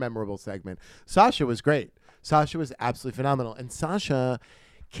impactful, more memorable segment. Sasha was great. Sasha was absolutely phenomenal, and Sasha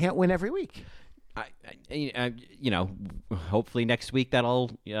can't win every week. Hopefully next week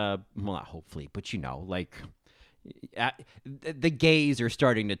that'll, well, not hopefully, but the gays are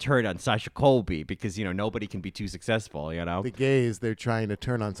starting to turn on Sasha Colby because, nobody can be too successful, The gays, they're trying to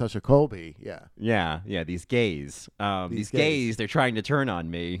turn on Sasha Colby. Yeah. Yeah, these gays. These gays. gays, they're trying to turn on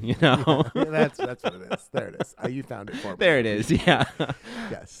me, That's what it is. There it is. You found it for me. There it is, yeah.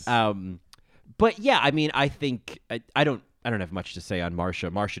 Yes. But yeah, I mean, I think I don't have much to say on Marcia.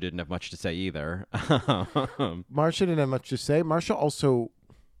 Marcia didn't have much to say either. Marcia didn't have much to say. Marcia also,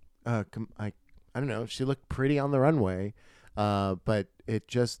 I don't know. She looked pretty on the runway, but it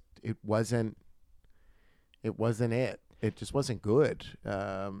wasn't it. It just wasn't good.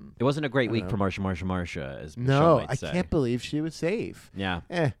 It wasn't a great week for Marcia, as Michelle No, might I say. can't believe she was safe. Yeah.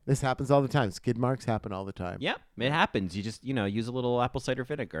 This happens all the time. Skid marks happen all the time. Yep, it happens. You just, use a little apple cider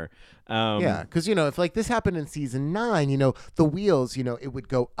vinegar. Yeah, because if like this happened in season 9, the wheels, it would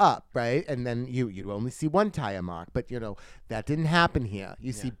go up, right, and then you'd only see one tire mark, but that didn't happen here.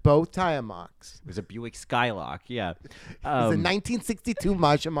 You see both tire marks. It was a Buick Skylark. Yeah. It's a 1962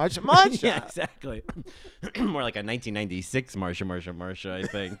 Marsha. Yeah, exactly. More like a 1996 Marsha, I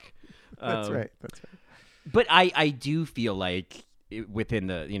think. That's right. But I do feel like within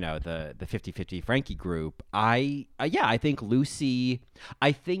the the 50-50 Frankie group, I think Lucy,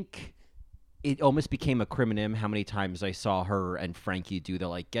 I think it almost became a crimonym how many times I saw her and Frankie do the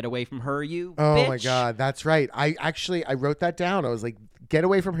like, get away from her, you Oh bitch. my God, that's right. I wrote that down. I was like, get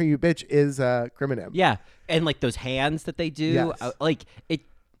away from her, you bitch, is crimonym. Yeah, and like those hands that they do, Yes. like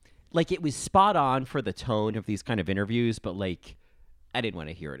it was spot on for the tone of these kind of interviews, but like I didn't want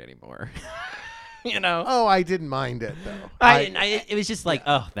to hear it anymore. You know? Oh, I didn't mind it though. It was just like,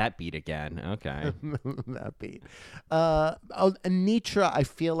 oh, that beat again. Okay. that beat. Anitra, I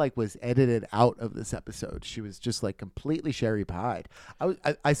feel like was edited out of this episode. She was just like completely sherry pied.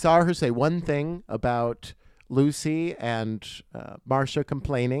 I saw her say one thing about Lucy and Marcia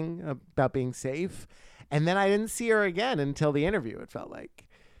complaining about being safe, and then I didn't see her again until the interview. It felt like.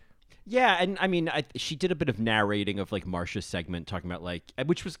 Yeah, and I mean, she did a bit of narrating of like Marcia's segment, talking about like,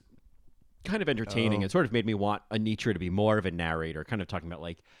 which was kind of entertaining. It sort of made me want Anitra to be more of a narrator, kind of talking about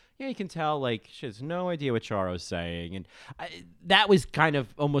like, yeah, you can tell like she has no idea what Charo's saying, and that was kind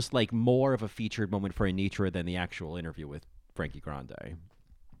of almost like more of a featured moment for Anitra than the actual interview with Frankie Grande.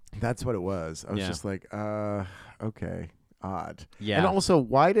 That's what it was. I was Yeah. just like, okay, odd. Yeah. And also,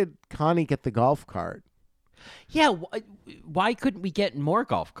 why did Connie get the golf cart? Yeah, why couldn't we get more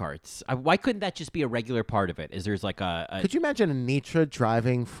golf carts? Why couldn't that just be a regular part of it? Is there's like a Could you imagine Anitra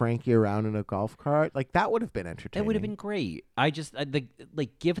driving Frankie around in a golf cart? Like that would have been entertaining. That would have been great. I just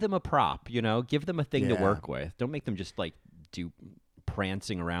like give them a prop, you know, give them a thing to Yeah. work with. Don't make them just like do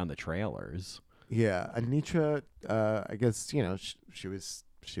prancing around the trailers. Yeah, Anitra. I guess she was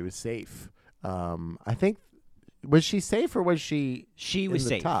safe. I think was she safe or was she? She in was the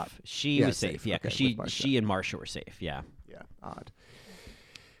safe. top? She Yeah, was safe. Yeah, 'cause okay, with Marcia. she and Marcia were safe. Yeah. Yeah, odd.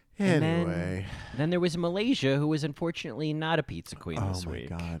 And Anyway, then there was Malaysia, who was unfortunately not a pizza queen oh this my week.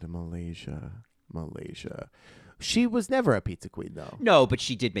 God, Malaysia. She was never a pizza queen though. No, but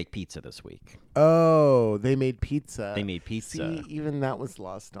she did make pizza this week. Oh, they made pizza. They made pizza. See, even that was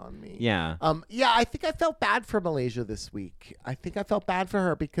lost on me. Yeah. Yeah, I think I felt bad for Malaysia this week. I think I felt bad for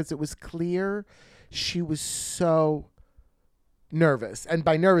her because it was clear she was so nervous. And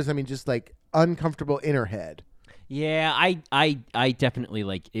by nervous, I mean just like uncomfortable in her head. Yeah, I definitely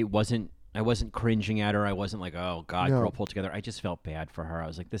like I wasn't cringing at her. I wasn't like, oh God, No. girl, pull it together. I just felt bad for her. I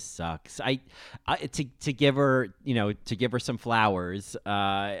was like, this sucks. To give her, to give her some flowers.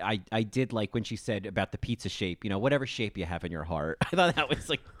 I did like when she said about the pizza shape. Whatever shape you have in your heart. I thought that was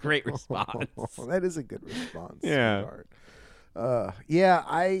like a great response. That is a good response. Yeah.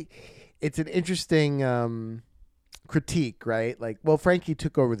 sweetheart. It's an interesting critique, right? Like, well, Frankie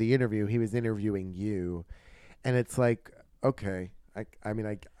took over the interview. He was interviewing you. And it's like, okay, I mean,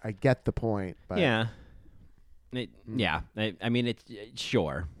 I get the point. But Yeah. I mean,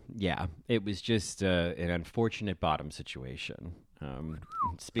 sure. Yeah. It was just an unfortunate bottom situation.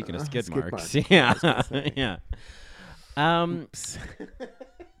 Speaking of skid skid marks. marks, Yeah. I was gonna say. Yeah.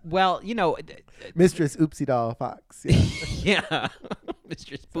 Well, Mistress Oopsie Doll Fox. Yeah. yeah.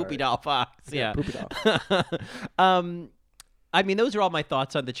 Mistress Poopy Doll Fox. Yeah. Poopy Doll. I mean, those are all my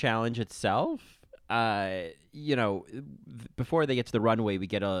thoughts on the challenge itself. Before they get to the runway, we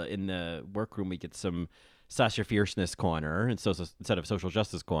get in the workroom, we get some Sasha Fierceness corner instead of Social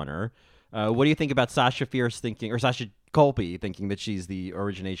Justice corner. What do you think about Sasha Fierce or Sasha Colby thinking that she's the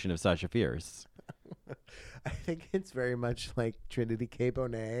origination of Sasha Fierce? I think it's very much like Trinity K.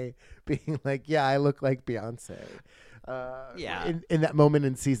 Bonet being like, yeah, I look like Beyonce. Yeah. In that moment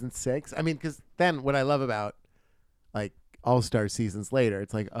in season 6. I mean, because then what I love about like All-Star seasons later,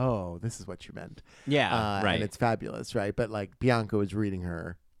 it's like, oh, this is what you meant. Yeah, right. And it's fabulous, right? But like Bianca was reading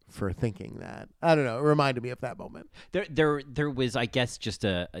her for thinking that. I don't know. It reminded me of that moment. There was, I guess, just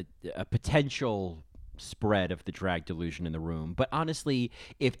a potential spread of the drag delusion in the room. But honestly,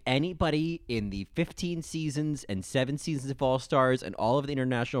 if anybody in the 15 seasons and 7 seasons of All Stars and all of the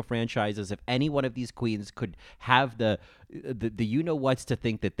international franchises, if any one of these queens could have the you know what's to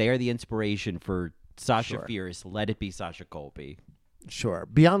think that they are the inspiration for Sasha Sure. Fierce, let it be Sasha Colby. Sure.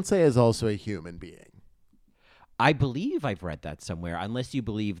 Beyonce is also a human being. I believe I've read that somewhere, unless you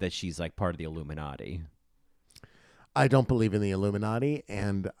believe that she's like part of the Illuminati. I don't believe in the Illuminati,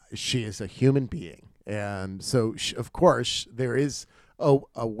 and she is a human being. And so, of course, there is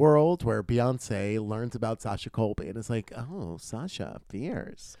a world where Beyonce learns about Sasha Colby and is like, oh, Sasha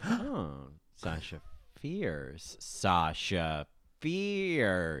Fierce. Oh, Sasha Fierce. Sasha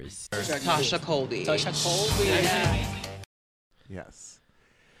Fierce. Tasha Colby. Yes.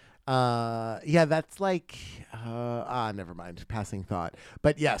 Yeah, that's like, never mind. Passing thought.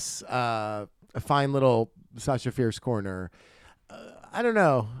 But yes, a fine little Sasha Fierce corner. I don't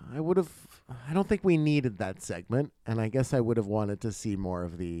know. I don't think we needed that segment, and I guess I would have wanted to see more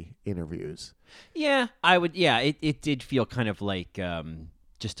of the interviews. Yeah, I would. Yeah, it did feel kind of like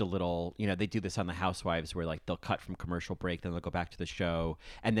just a little, they do this on The Housewives where like they'll cut from commercial break, then they'll go back to the show,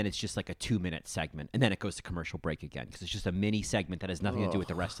 and then it's just like a 2-minute segment, and then it goes to commercial break again because it's just a mini segment that has nothing to do with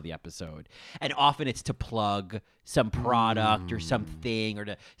the rest of the episode. And often it's to plug some product or something or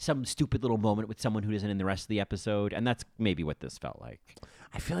to some stupid little moment with someone who isn't in the rest of the episode, and that's maybe what this felt like.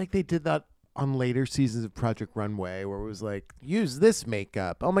 I feel like they did that on later seasons of Project Runway, where it was like, use this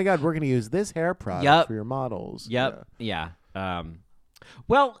makeup. Oh my God, we're going to use this hair product for your models. Yep. Yeah.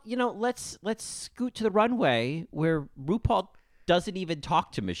 Well, let's scoot to the runway where RuPaul doesn't even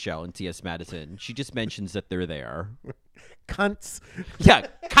talk to Michelle and T.S. Madison. She just mentions that they're there. Cunts. Yeah,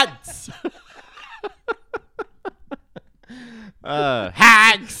 cunts.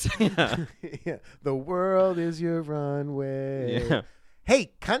 Hags. Yeah. Yeah. The world is your runway. Yeah.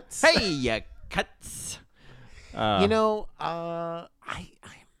 Hey, cunts. Hey, you cunts.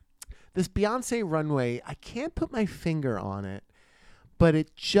 This Beyonce runway, I can't put my finger on it, but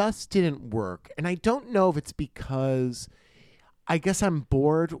it just didn't work. And I don't know if it's because I guess I'm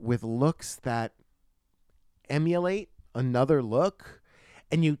bored with looks that emulate another look,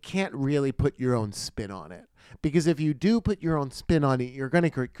 and you can't really put your own spin on it. Because if you do put your own spin on it, you're going to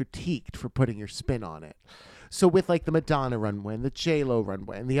get critiqued for putting your spin on it. So with like the Madonna runway and the J-Lo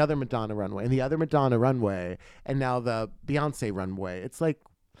runway and the other Madonna runway and the other Madonna runway and now the Beyonce runway, it's like,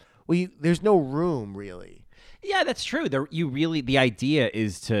 well, there's no room really. Yeah, that's true. The idea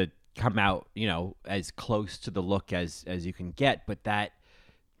is to come out, as close to the look as you can get, but that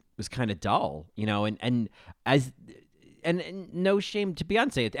was kind of dull, and no shame to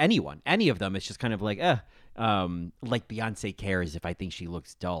Beyonce, it's any of them. It's just kind of like, like Beyonce cares if I think she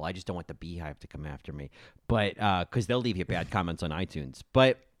looks dull. I just don't want the Beehive to come after me, but because they'll leave you bad comments on iTunes.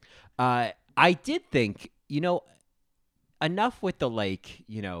 But I did think, enough with the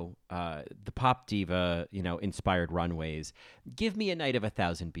the pop diva, inspired runways. Give me a night of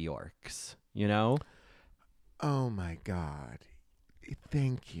 1,000 Bjorks, Oh my God.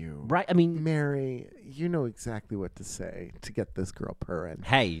 Thank you. Right? I mean, Mary, you know exactly what to say to get this girl purring.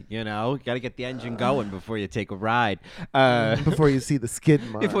 Hey, got to get the engine going before you take a ride. Before you see the skid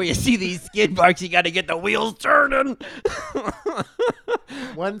marks. Before you see these skid marks, you got to get the wheels turning.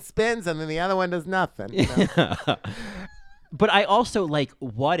 One spins and then the other one does nothing. But I also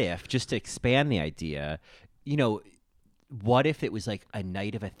what if, just to expand the idea, what if it was like a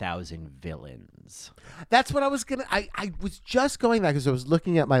night of 1,000 villains? That's what I was gonna. I was just going back because I was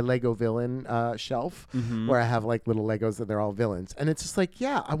looking at my Lego villain shelf where I have like little Legos and they're all villains, and it's just like,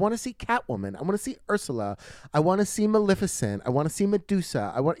 yeah, I want to see Catwoman, I want to see Ursula, I want to see Maleficent, I want to see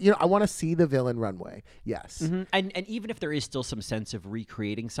Medusa, I want to see the villain runway. Yes, and even if there is still some sense of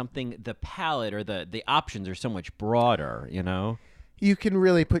recreating something, the palette or the options are so much broader. You can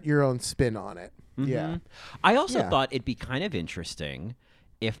really put your own spin on it. Yeah. I also thought it'd be kind of interesting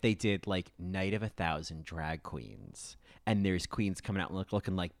if they did like Night of 1,000 drag queens. And there's queens coming out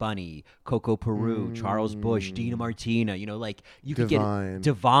looking like Bunny, Coco Peru, Charles Bush, Dina Martina. You could get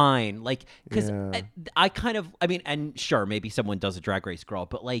Divine. Because and sure, maybe someone does a Drag Race girl,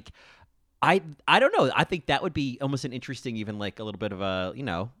 but I don't know. I think that would be almost an interesting, even like a little bit of a,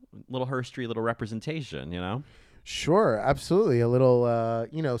 little herstory, little representation, Sure, absolutely. A little,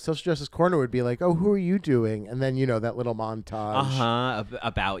 Social Justice Corner would be like, oh, who are you doing? And then, that little montage.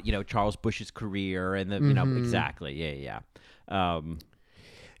 About, Charles Bush's career and the, exactly. Yeah.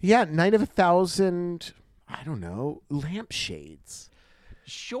 Yeah, Night of 1,000, I don't know, lampshades.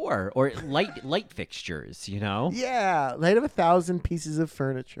 Sure, or light fixtures, Yeah, Night of 1,000 pieces of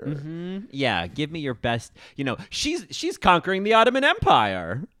furniture. Yeah, give me your best, she's conquering the Ottoman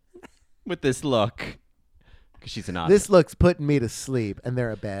Empire with this look. Because she's an Ottoman. This looks putting me to sleep, and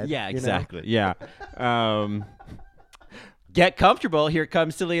they're a bed. Yeah, exactly. Yeah. Get comfortable. Here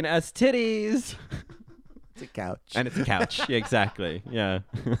comes Selena S. Titties. It's a couch. And it's a couch. Yeah, exactly. Yeah.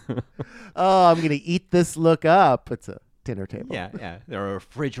 Oh, I'm going to eat this look up. It's a dinner table. Yeah. There's a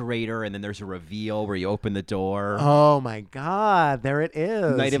refrigerator, and then there's a reveal where you open the door. Oh, my God. There it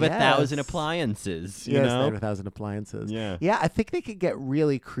is. Night of 1,000 appliances. Night of 1,000 appliances. Yeah. Yeah, I think they could get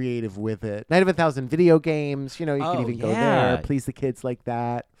really creative with it. Night of 1,000 video games. You can even go there. Please the kids like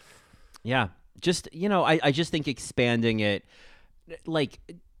that. Yeah. Just, I just think expanding it,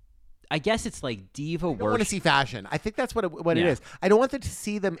 I guess it's like diva worship. I want to see fashion. I think that's what it is. I don't want them to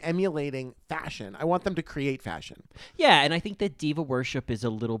see them emulating fashion. I want them to create fashion. Yeah, and I think that diva worship is a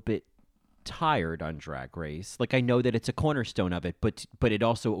little bit tired on Drag Race. I know that it's a cornerstone of it, but it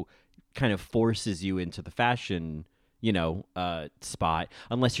also kind of forces you into the fashion, spot,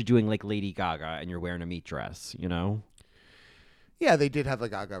 unless you're doing like Lady Gaga and you're wearing a meat dress, Yeah, they did have the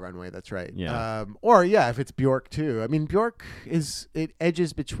Gaga runway. That's right. Yeah. Or yeah, if it's Bjork too. I mean, Bjork it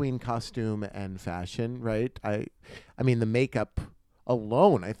edges between costume and fashion, right? I mean, the makeup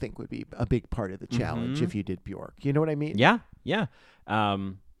alone, I think, would be a big part of the challenge if you did Bjork. You know what I mean? Yeah, yeah.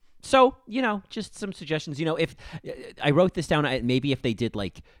 So, just some suggestions. If I wrote this down, maybe if they did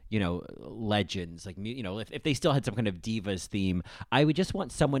like, legends, like, if they still had some kind of divas theme, I would just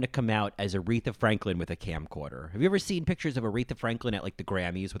want someone to come out as Aretha Franklin with a camcorder. Have you ever seen pictures of Aretha Franklin at like the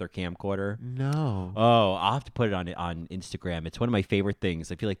Grammys with her camcorder? No. Oh, I'll have to put it on Instagram. It's one of my favorite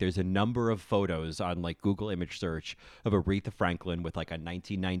things. I feel like there's a number of photos on like Google image search of Aretha Franklin with like a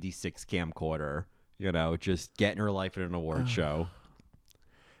 1996 camcorder, just getting her life at an award show.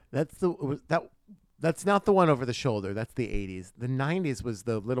 That's not the one over the shoulder. That's the 80s. The 90s was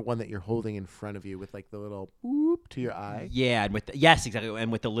the little one that you're holding in front of you with like the little whoop to your eye. Yeah, and yes, exactly,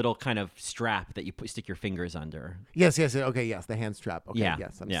 and with the little kind of strap that you stick your fingers under. Yes. Okay, yes, the hand strap. Okay, Yeah,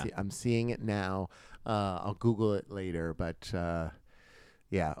 yes, yeah. I'm seeing it now. I'll Google it later, but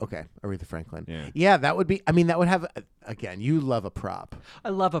yeah, okay, Aretha Franklin. Yeah, that would be. I mean, that would have. Again, you love a prop. I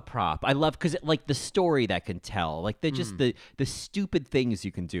love a prop. I love because like the story that can tell, like the stupid things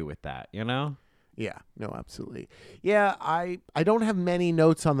you can do with that. Yeah, no, absolutely. Yeah, I don't have many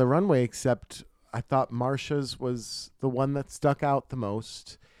notes on the runway except I thought Marsha's was the one that stuck out the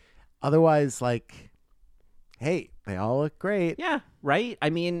most. Otherwise, like, hey, they all look great. Yeah, right. I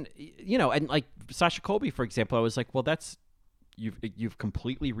mean, and like Sasha Colby, for example, I was like, well, that's. You've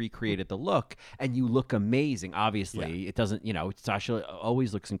completely recreated the look, and you look amazing. Obviously, It doesn't. Sasha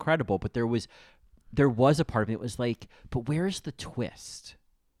always looks incredible, but there was a part of me that was like, but where's the twist?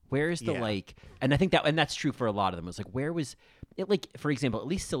 Where's the like? And I think that's true for a lot of them. It was like, where was it? Like, for example, at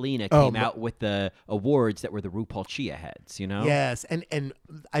least Selena came out with the awards that were the RuPaul Chia heads. Yes, and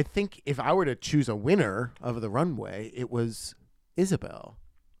I think if I were to choose a winner of the runway, it was Isabel.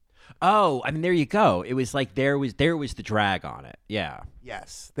 Oh, I mean, there you go. It was like there was the drag on it. Yeah.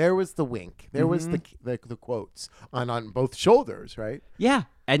 Yes, there was the wink. There was the quotes on both shoulders, right? Yeah,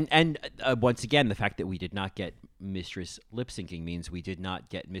 and once again, the fact that we did not get Mistress lip syncing means we did not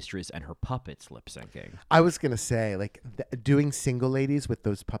get Mistress and her puppets lip syncing. I was gonna say, like, doing single ladies with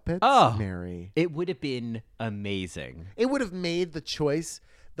those puppets. Oh, Mary, it would have been amazing. It would have made the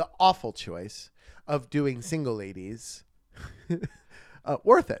awful choice of doing single ladies,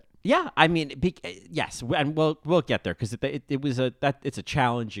 worth it. Yeah, I mean, yes, and we'll get there because it's a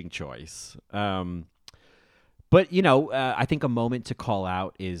challenging choice. But I think a moment to call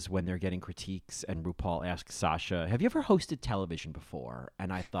out is when they're getting critiques and RuPaul asks Sasha, "Have you ever hosted television before?"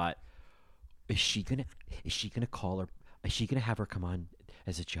 And I thought, is she gonna call her? Is she gonna have her come on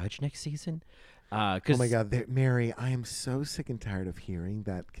as a judge next season? Oh my God, Mary, I am so sick and tired of hearing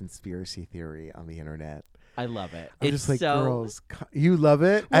that conspiracy theory on the internet. I love it. I'm just like, girls, you love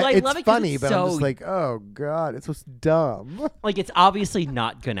it? Well, I it's love it funny, it's but so, I'm just like, oh, God, it's so dumb. Like, it's obviously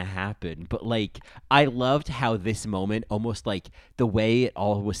not going to happen, but, like, I loved how this moment, almost like the way it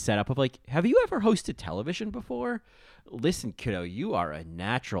all was set up of, like, have you ever hosted television before? Listen, kiddo, you are a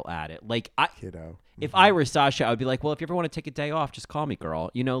natural at it. Like, kiddo. If I were Sasha, I would be like, well, if you ever want to take a day off, just call me, girl.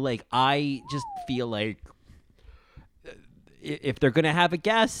 Like, I just feel like if they're going to have a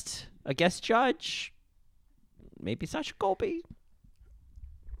guest judge, maybe Sasha Colby.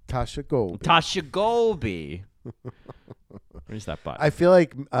 Tasha Colby. Tasha Colby. Where's that button? I feel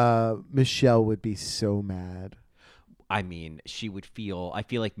like Michelle would be so mad. I mean, I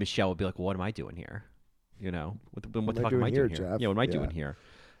feel like Michelle would be like, well, what am I doing here? What the fuck am I doing here? Jeff? Yeah, what am I doing here?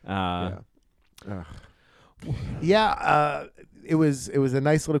 It was a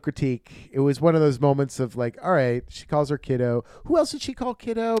nice little critique. It was one of those moments of like, all right, she calls her kiddo. Who else did she call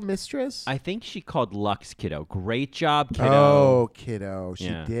kiddo? Mistress? I think she called Lux kiddo. Great job, kiddo. Oh, kiddo. She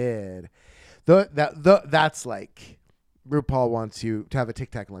did. That's like RuPaul wants you to have a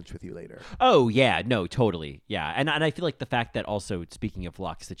Tic Tac lunch with you later. Oh, yeah. No, totally. Yeah. And I feel like the fact that also, speaking of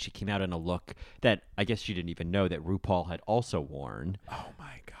Lux, that she came out in a look that I guess she didn't even know that RuPaul had also worn. Oh,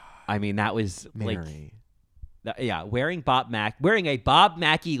 my God. I mean, that was Mary. Wearing a Bob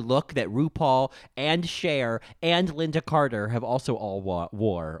Mackie look that RuPaul and Cher and Linda Carter have also all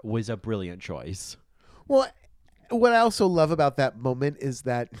wore was a brilliant choice. Well, what I also love about that moment is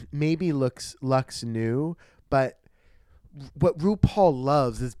that maybe Lux knew, but what RuPaul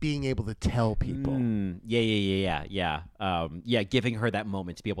loves is being able to tell people. Yeah. Giving her that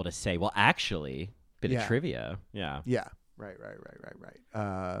moment to be able to say, well, actually, bit of trivia. Yeah. Yeah. Right.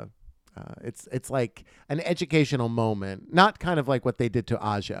 It's like an educational moment, not kind of like what they did to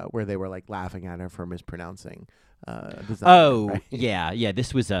Aja, where they were like laughing at her for mispronouncing design. Oh, right? yeah.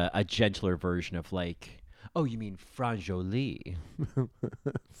 This was a gentler version of like, Oh, you mean Fran Jolie?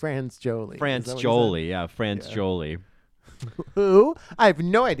 Franz Jolie. Franz Is that what he said? Jolie, yeah, Franz Jolie. Who? I have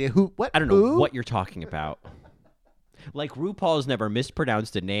no idea who. What? I don't know who? what you're talking about. Like RuPaul's never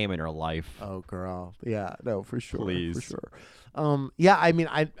mispronounced a name in her life. Oh, girl. Yeah, no, for sure. Please. For sure. Yeah, I mean,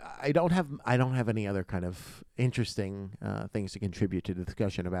 I don't have any other kind of interesting things to contribute to the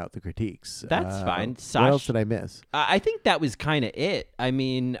discussion about the critiques. That's fine. What Sash- else did I miss? I think that was kind of it. I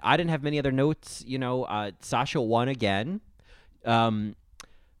mean, I didn't have many other notes. Sasha won again. And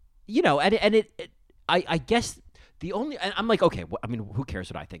I guess the only, and I'm like, okay, I mean, who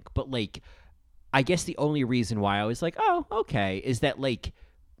cares what I think? But like, I guess the only reason why I was like, oh, okay, is that like,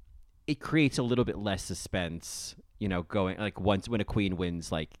 it creates a little bit less suspense, going like when a queen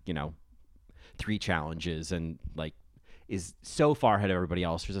wins like, 3 challenges and like is so far ahead of everybody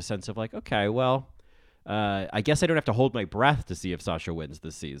else. There's a sense of like, okay, well, I guess I don't have to hold my breath to see if Sasha wins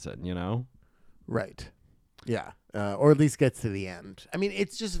this season, Right. Yeah. Or at least gets to the end. I mean,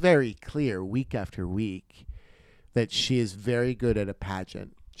 it's just very clear week after week that she is very good at a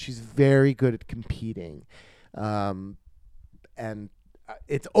pageant. She's very good at competing. And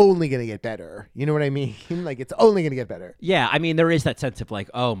it's only going to get better. You know what I mean? Like, it's only going to get better. Yeah, I mean, there is that sense of like,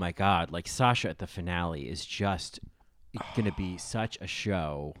 oh my God, like Sasha at the finale is just going to be such a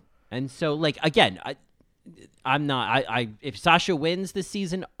show. And so, like, again, if Sasha wins this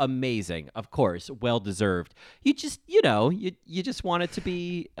season, amazing, of course, well deserved. You just, you just want it to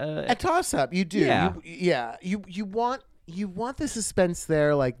be A toss-up. You do. Yeah. You want the suspense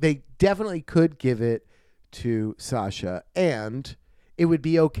there. Like, they definitely could give it to Sasha, and it would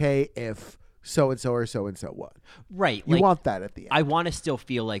be okay if so-and-so or so-and-so won. right. You Like, want that at the end. I want to still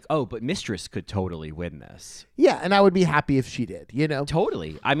feel like, oh, but Mistress could totally win this. Yeah, and I would be happy if she did,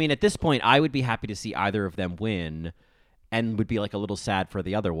 Totally. I mean, at this point, I would be happy to see either of them win, and would be like a little sad for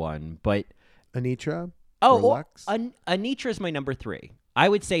the other one. But Anitra? oh, Or Lux? Anitra is my number 3. I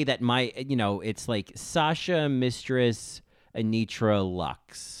would say that it's like Sasha, Mistress, Anitra,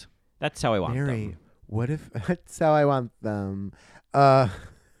 Lux. That's how I want Mary, them. what if that's how I want them?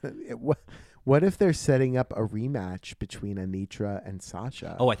 What if they're setting up a rematch between Anitra and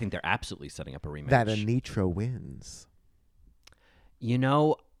Sasha? Oh, I think they're absolutely setting up a rematch. that Anitra wins.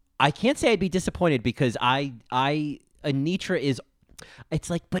 I can't say I'd be disappointed because Anitra is. It's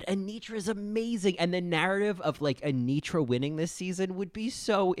like, but Anitra is amazing, and the narrative of like Anitra winning this season would be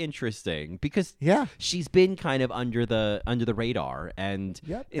so interesting because Yeah. she's been kind of under the radar, and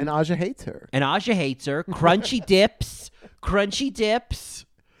Yep. And Aja hates her. and Aja hates her. Crunchy dips. Crunchy dips.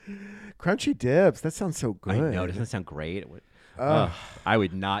 That sounds so good. I know, doesn't that sound great? I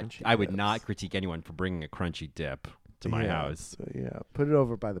would not. Crunchy I would dips. not critique anyone for bringing a crunchy dip to my Yeah, house. so, yeah. Put it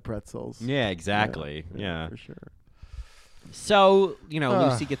over by the pretzels. Yeah, exactly. Yeah. For sure. So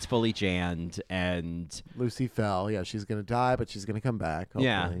Lucy gets fully janned, and Lucy fell. Yeah, she's gonna die, but she's gonna come back.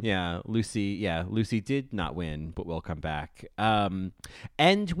 Hopefully. Lucy did not win, but will come back. So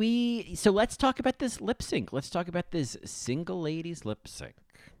let's talk about this lip sync. Let's talk about this single ladies lip sync.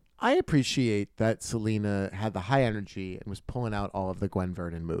 I appreciate that Selena had the high energy and was pulling out all of the Gwen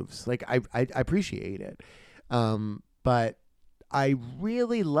Verdon moves. Like I appreciate it, but I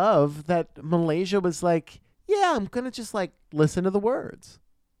really love that Malaysia was like, yeah, I'm gonna just like listen to the words.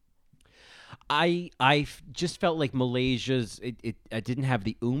 I just felt like Malaysia's it didn't have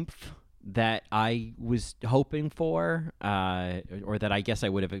the oomph that I was hoping for, or that I guess I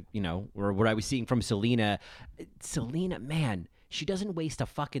would have, or what I was seeing from Selena. Selena, man, she doesn't waste a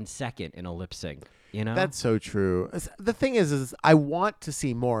fucking second in a lip sync. That's so true. The thing is I want to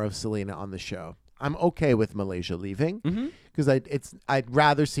see more of Selena on the show. I'm okay with Malaysia leaving because I'd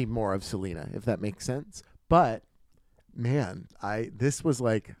rather see more of Selena, if that makes sense. But man, this was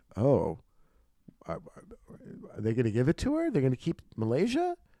like, oh, are they going to give it to her? They're going to keep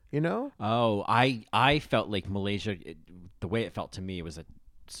Malaysia, Oh, I felt like Malaysia. The way it felt to me was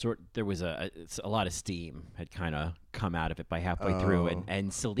there was a lot of steam had kind of come out of it by halfway through,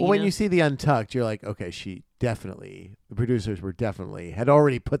 and Selena. Well, when you see the Untucked, you're like, okay, the producers had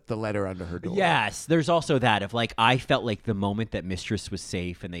already put the letter under her door. Yes, there's also that of like, I felt like the moment that Mistress was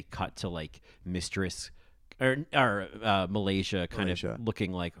safe and they cut to like Mistress or Malaysia kind of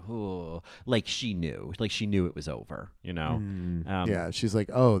looking like, oh, like she knew it was over, Yeah, she's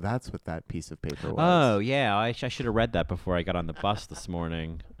like, oh, that's what that piece of paper was. Oh yeah, I should have read that before I got on the bus this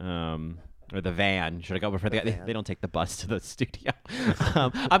morning. Or the van. Should I go before they don't take the bus to the studio?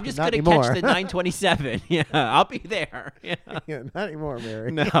 I'm just going to catch the 927. Yeah, I'll be there. Yeah. Yeah, not anymore,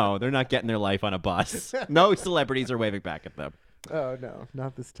 Mary. No, they're not getting their life on a bus. No celebrities are waving back at them. Oh, no,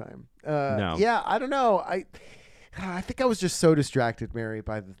 not this time. No. Yeah, I don't know. I think I was just so distracted, Mary,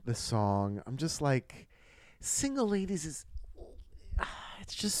 by the song. I'm just like, Single Ladies is,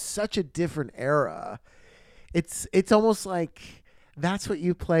 it's just such a different era. It's almost like that's what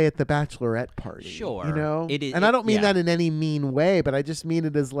you play at the bachelorette party. Sure. You know? It is- and I don't mean yeah. that in any mean way, but I just mean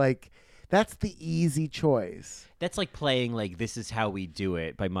it as like, that's the easy choice. That's like playing like "This Is How We Do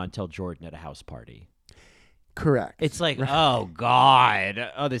It" by Montel Jordan at a house party. Correct. It's like, oh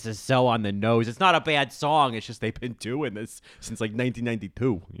God, oh, this is so on the nose. It's not a bad song. It's just they've been doing this since like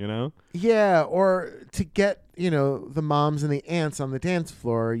 1992. You know? Yeah, or to get, the moms and the aunts on the dance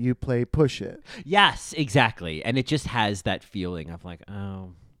floor, you play Push It. Yes, exactly. And it just has that feeling of like,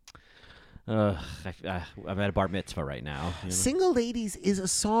 oh, I'm at a bar mitzvah right now. You know? Single Ladies is a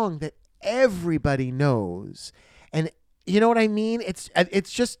song that everybody knows. And you know what I mean? It's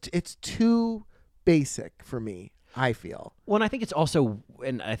too basic for me, I feel. Well, and I think it's also,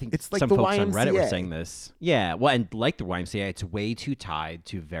 and I think It's like some the folks on Reddit were YMCA. saying this. Yeah, well, and like the YMCA, it's way too tied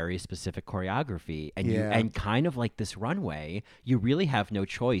to very specific choreography, and Yeah. and kind of like this runway, you really have no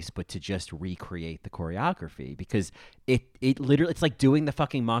choice but to just recreate the choreography because it literally it's like doing the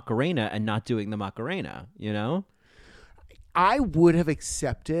fucking Macarena and not doing the Macarena. You know? I would have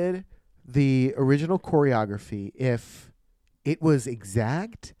accepted the original choreography if it was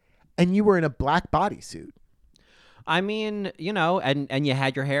exact and you were in a black bodysuit. I mean, and you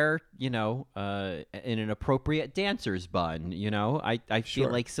had your hair, in an appropriate dancer's bun, I feel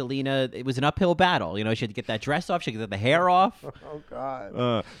Sure. like Selena, it was an uphill battle. She had to get that dress off. She had to get the hair off. Oh, God.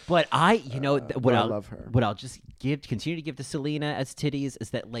 But what I I'll love her. What I'll just continue to give to Selena as titties is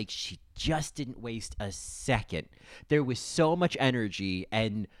that, like, she just didn't waste a second. There was so much energy.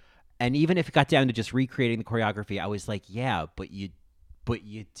 And even if it got down to just recreating the choreography, I was like, yeah, but you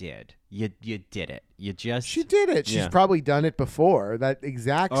did. You did it. You just... She did it. She's Yeah. probably done it before. That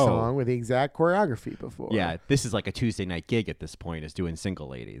exact Oh. song with the exact choreography before. Yeah, this is like a Tuesday night gig at this point, is doing Single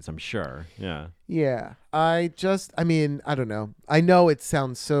Ladies, I'm sure. Yeah. Yeah. I don't know. I know it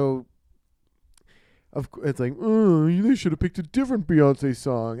sounds so... It's like, they should have picked a different Beyonce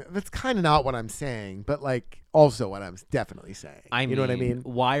song. That's kind of not what I'm saying, but like also what I'm definitely saying. You know what I mean?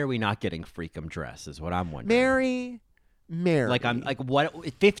 Why are we not getting Freakum Dress is what I'm wondering. Mary. Like, I'm like,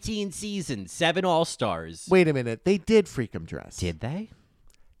 what? 15 seasons, 7 All-Stars. Wait a minute. They did Freakum Dress. Did they?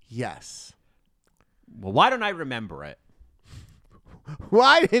 Yes. Well, why don't I remember it? Well,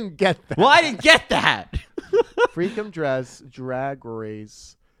 I didn't get that. Well, I didn't get that. Freakum Dress, Drag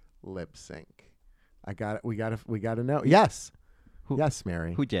Race, lip sync. I got it. We got to know. Yes. Yes,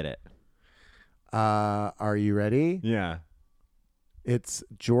 Mary. Who did it? Are you ready? Yeah. It's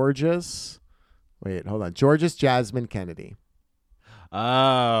Georges. Wait, hold on. Georges Jasmine Kennedy.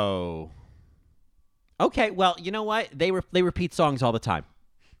 Oh. Okay, well, you know what? They repeat songs all the time.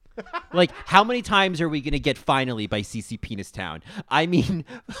 Like, how many times are we going to get Finally by CeCe Penis Town? I mean,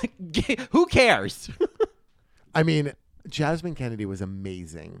 who cares? I mean, Jasmine Kennedy was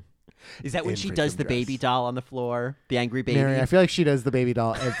amazing. Is that when In she does Freakum the baby Dress. doll on the floor? The angry baby? Mary, I feel like she does the baby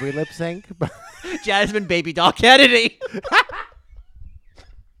doll every lip sync. But Jasmine Baby Doll Kennedy.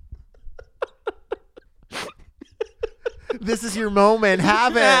 this is your moment.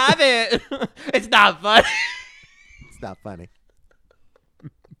 Have it. Have it. It's not funny. It's not funny.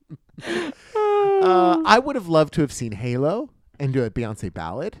 I would have loved to have seen Halo and do a Beyonce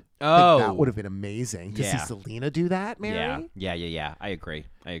ballad. I Oh. think that would have been amazing to see Yeah. Selena do that, Mary. Yeah. I agree.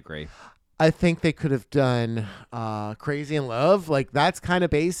 I think they could have done Crazy in Love. Like, that's kind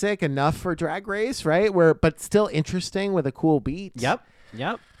of basic enough for Drag Race, right? But still interesting with a cool beat. Yep.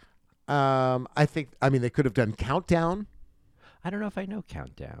 I mean, they could have done Countdown. I don't know if I know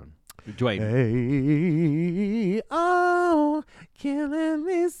Countdown. Do I? Hey, oh, killing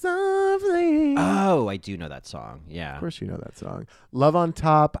me softly. Oh, I do know that song. Yeah. Of course you know that song. Love on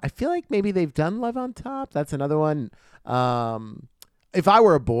Top. I feel like maybe they've done Love on Top. That's another one. If I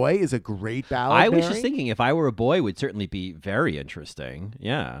Were a Boy is a great ballad. I was Mary. just thinking, if I were a boy, would certainly be very interesting.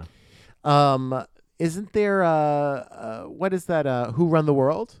 Yeah. Isn't there what is that? Who Run the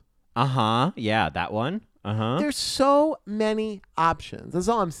World? Yeah, that one. There's so many options. That's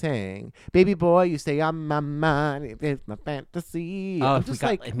all I'm saying. Baby boy, you stay on my mind. It's my fantasy. Oh, I'm if we just got-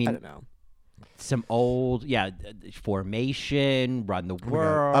 like, I mean, I don't know. Some old, Formation, Run the Oh my God.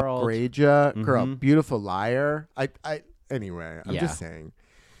 World. Upgrade ya, girl. Mhm. Beautiful Liar. Anyway, I'm Yeah. just saying.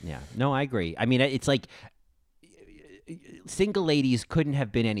 Yeah. No, I agree. I mean, it's like Single Ladies couldn't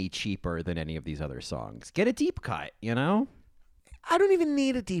have been any cheaper than any of these other songs. Get a deep cut, you know? I don't even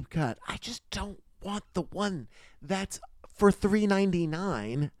need a deep cut. I just don't want the one that's for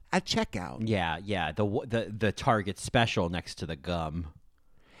 $3.99 at checkout. Yeah. The Target special next to the gum.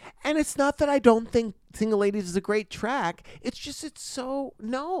 And it's not that I don't think Single Ladies is a great track. It's just, it's so,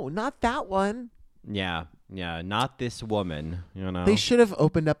 no, not that one. Yeah, not this woman, you know. They should have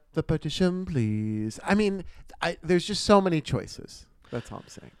opened up the petition, please. I mean, there's just so many choices. That's all I'm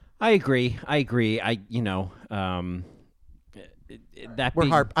saying. I agree. That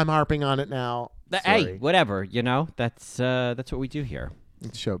being, I'm harping on it now. hey, Sorry. whatever, that's what we do here.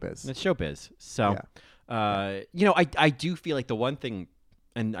 It's showbiz. It's showbiz. So, I do feel like the one thing,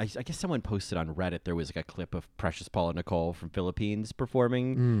 and I guess someone posted on Reddit, there was like a clip of Precious Paula Nicole from Philippines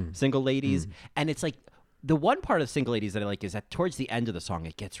performing Single Ladies. And it's like, the one part of Single Ladies that I like is that towards the end of the song,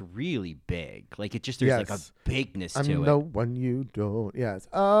 it gets really big. Like, it just, there's like a bigness to it. I'm the one you don't. Yes.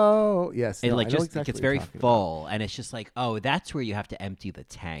 Oh, yes. It No, like I know just exactly it gets what you're very talking full, and it's just like, oh, that's where you have to empty the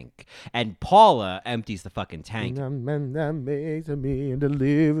tank. And Paula empties the fucking tank. about. Man that makes me and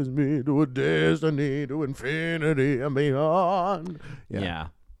delivers me to a destiny, to infinity and beyond. Yeah.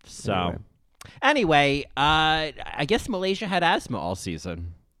 So, anyway, I guess Malaysia had asthma all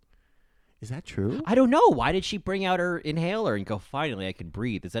season. Is that true? I don't know. Why did she bring out her inhaler and go, finally, I can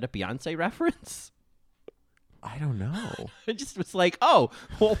breathe? Is that a Beyonce reference? I don't know. It just was like, oh,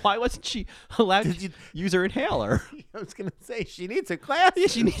 well, why wasn't she allowed to use her inhaler? I was gonna say she needs a class.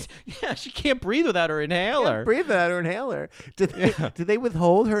 She can't breathe without her inhaler. Can't breathe without her inhaler. Did they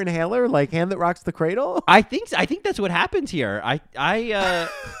withhold her inhaler like Hand That Rocks the Cradle? I think that's what happened here.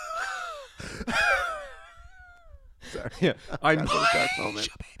 Sorry. Yeah, I'm That's a dark moment.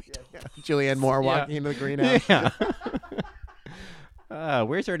 Julianne Moore walking into the greenhouse. Yeah.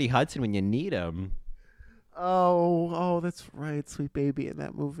 Where's Ernie Hudson when you need him? Oh, that's right. Sweet baby in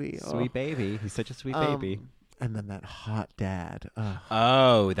that movie. Sweet baby. He's such a sweet baby. And then that hot dad.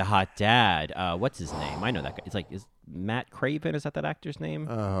 Oh, the hot dad. What's his name? I know that guy. It's like, is Matt Craven? Is that actor's name?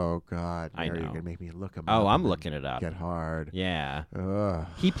 Oh, God. I Mary, know. You're going to make me look him up. Oh, I'm and looking it up. Get hard. Yeah. Ugh.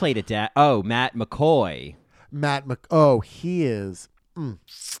 He played a dad. Oh, Matt McCoy. He is.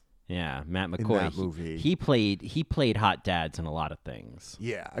 Yeah, Matt McCoy. that movie. He played hot dads in a lot of things.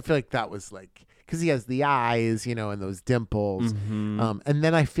 Yeah, I feel like that was like, because he has the eyes, and those dimples. Mm-hmm. And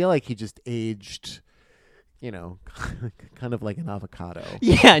then I feel like he just aged, kind of like an avocado.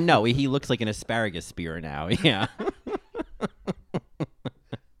 Yeah, no, he looks like an asparagus spear now. Yeah.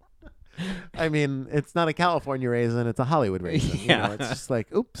 I mean, it's not a California raisin; it's a Hollywood raisin. Yeah. It's just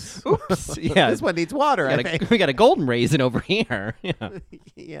like, oops, Yeah, this one needs water. I think. we got a golden raisin over here. Yeah.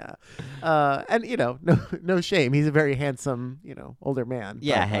 Yeah, and no shame. He's a very handsome, older man.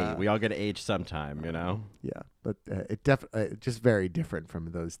 Yeah. but, Hey, we all got to age sometime, Yeah, but it just very different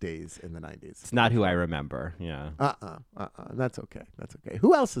from those days in the 90s. It's not who I remember. Yeah. That's okay. That's okay.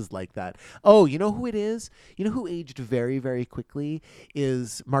 Who else is like that? Oh, you know who it is? You know who aged very, very quickly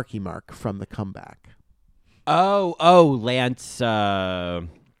is Marky Mark from The Comeback. Oh, Lance. It's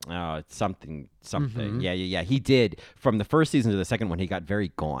something. Mm-hmm. Yeah. He did from the first season to the second one. He got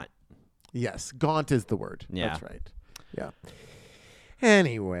very gaunt. Yes, gaunt is the word. Yeah. That's right. Yeah.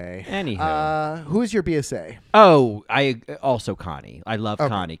 Anyway. Anywho. Who is your BSA? Oh, I also Connie. I love Okay.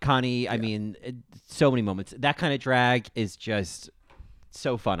 Connie. Connie, I mean, so many moments. That kind of drag is just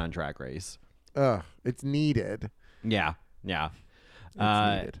so fun on Drag Race. It's needed. Yeah. It's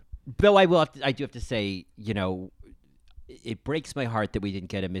needed. Though I do have to say, it breaks my heart that we didn't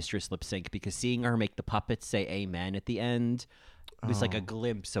get a Mistress lip sync, because seeing her make the puppets say amen at the end was like a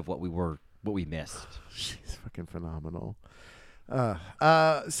glimpse of what we missed. She's fucking phenomenal.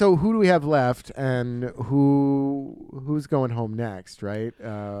 So who do we have left, and who's going home next, right?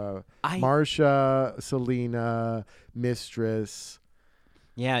 Marsha, Selena, Mistress.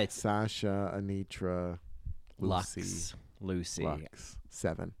 Yeah, it's Sasha, Anitra, Lucy. Lux.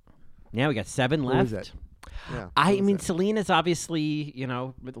 7. Yeah, we got 7 Who left. is it? Yeah. I who is mean, it? Selena's obviously,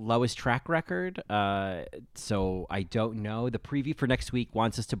 with the lowest track record. So I don't know. The preview for next week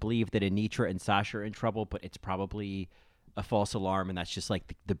wants us to believe that Anitra and Sasha are in trouble, but it's probably a false alarm, and that's just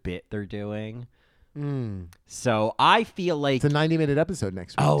like the bit they're doing. So I feel like It's a 90-minute episode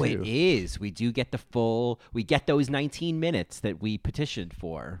next week. oh, too. it is. We do get we get those 19 minutes that we petitioned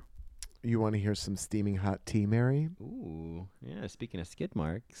for. You want to hear some steaming hot tea, Mary? Ooh, yeah. Speaking of skid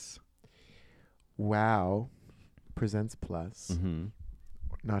marks, Wow presents Plus, mm-hmm.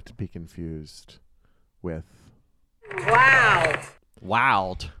 not to be confused with.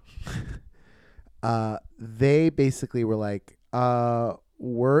 Wowed. They basically were like,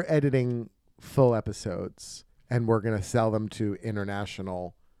 we're editing full episodes and we're going to sell them to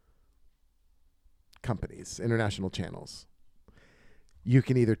international companies, international channels. You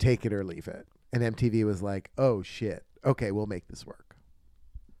can either take it or leave it. And MTV was like, oh, shit. Okay, we'll make this work.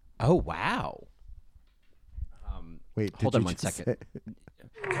 Oh, wow. Wait, Hold did on you one just second. say-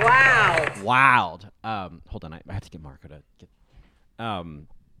 Wowed. Hold on. I have to get Marco to get.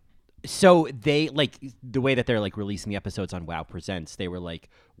 So they like the way that they're like releasing the episodes on Wow Presents. They were like,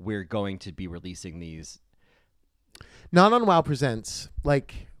 we're going to be releasing these. Not on Wow Presents.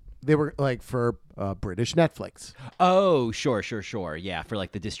 Like they were like for British Netflix Oh, sure. Yeah, for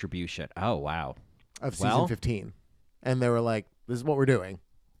like the distribution. Oh, wow. of season Well- 15, and they were like, "This is what we're doing.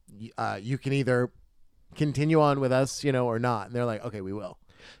 You can either continue on with us, or not." And they're like, "Okay, we will."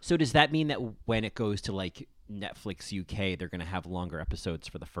 So does that mean that when it goes to like Netflix UK, they're going to have longer episodes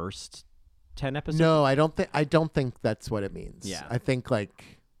for the first 10 episodes? No, I don't think that's what it means. Yeah. I think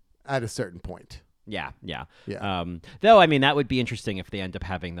like at a certain point. Yeah. Yeah. Though, I mean, that would be interesting if they end up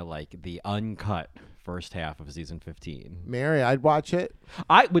having the uncut first half of season 15. Mary, I'd watch it.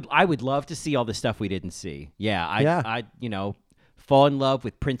 I would love to see all the stuff we didn't see. Yeah. I fall in love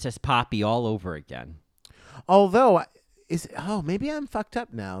with Princess Poppy all over again. Although, maybe I'm fucked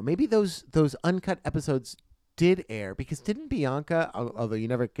up now. Maybe those uncut episodes did air because didn't Bianca, although you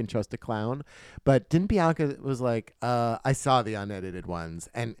never can trust a clown, but didn't Bianca was like, I saw the unedited ones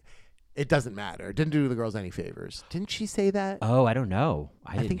and it doesn't matter. It didn't do the girls any favors. Didn't she say that? Oh, I don't know.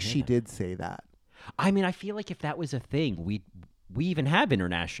 I think she did say that. I mean, I feel like if that was a thing, we even have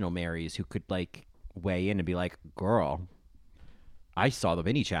international Marys who could like weigh in and be like, girl, I saw the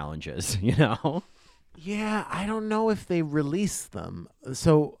mini challenges, Yeah, I don't know if they released them.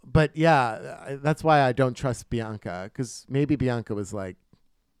 So, but yeah, that's why I don't trust Bianca, because maybe Bianca was like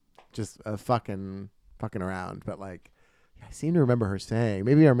just fucking around. But like, I seem to remember her saying,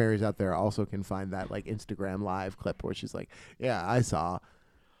 maybe our Marys out there also can find that like Instagram live clip where she's like, "Yeah, I saw."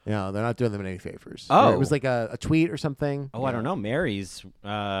 They're not doing them any favors. Oh. Or it was like a tweet or something. Oh, I don't know. Mary's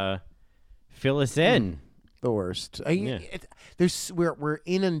fill us in. The worst. Yeah. We're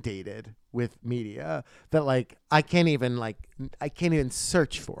inundated with media that like I can't even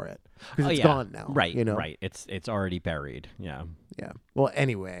search for it because it's gone now. Right. Right. It's already buried. Yeah. Yeah. Well,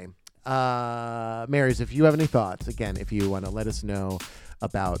 anyway, Marys, if you have any thoughts, again, if you want to let us know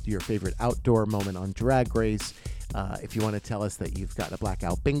about your favorite outdoor moment on Drag Race, if you want to tell us that you've got a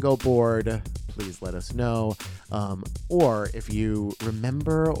blackout bingo board, please let us know. Or if you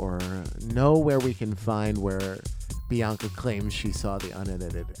remember or know where we can find where Bianca claims she saw the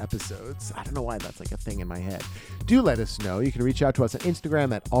unedited episodes. I don't know why that's like a thing in my head. Do let us know. You can reach out to us on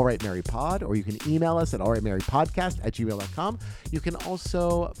Instagram at AllRightMaryPod, or you can email us at allrightmarypodcast@gmail.com. You can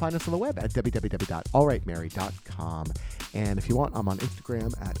also find us on the web at www.allrightmary.com. And if you want, I'm on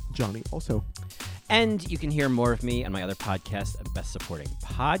Instagram at Johnny also. And you can hear more of me on my other podcast, Best Supporting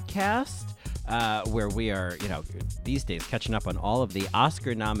Podcast, where we are, these days catching up on all of the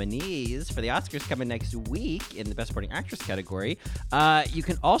Oscar nominees for the Oscars coming next week in the Best Supporting Actress category. You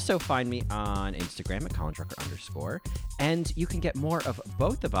can also find me on Instagram at ColinDrucker_. And you can get more of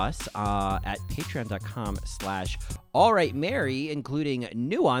both of us at patreon.com/AllRightMary, including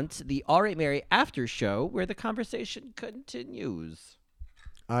Nuance, the All Right Mary after show, where the conversation continues.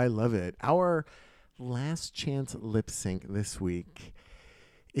 I love it. Our last chance lip sync this week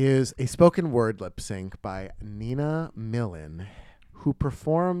is a spoken word lip sync by Nina Millen, who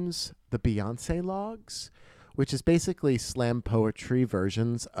performs the Beyonce Logs, which is basically slam poetry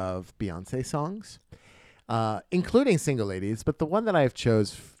versions of Beyonce songs, including Single Ladies. But the one that I have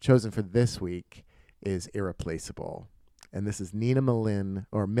chosen for this week is Irreplaceable. And this is Nina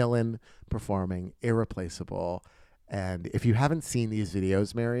Millen performing Irreplaceable. And if you haven't seen these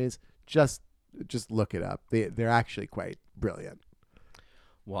videos, Marys, just look it up. They're actually quite brilliant.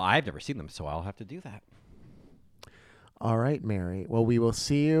 Well, I've never seen them, so I'll have to do that. All right, Mary. Well, we will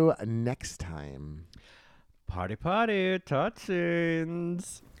see you next time. Party,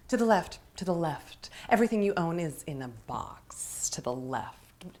 touchings. To the left, to the left. Everything you own is in a box. To the left.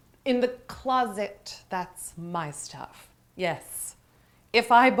 In the closet, that's my stuff. Yes.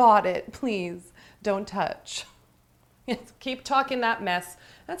 If I bought it, please don't touch. Yes, keep talking that mess.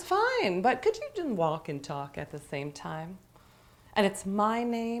 That's fine, but could you just walk and talk at the same time? And it's my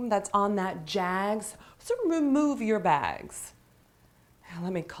name that's on that Jags, so remove your bags. And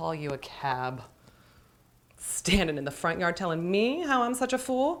let me call you a cab. Standing in the front yard telling me how I'm such a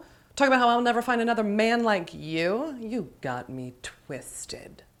fool? Talking about how I'll never find another man like you? You got me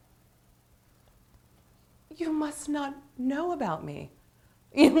twisted. You must not know about me.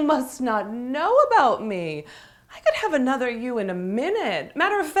 You must not know about me. I could have another you in a minute.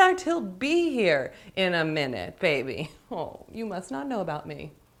 Matter of fact, he'll be here in a minute, baby. Oh, you must not know about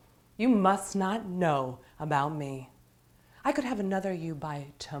me. You must not know about me. I could have another you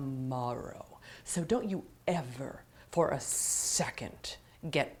by tomorrow. So don't you ever, for a second,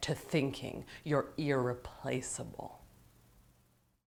 get to thinking you're irreplaceable.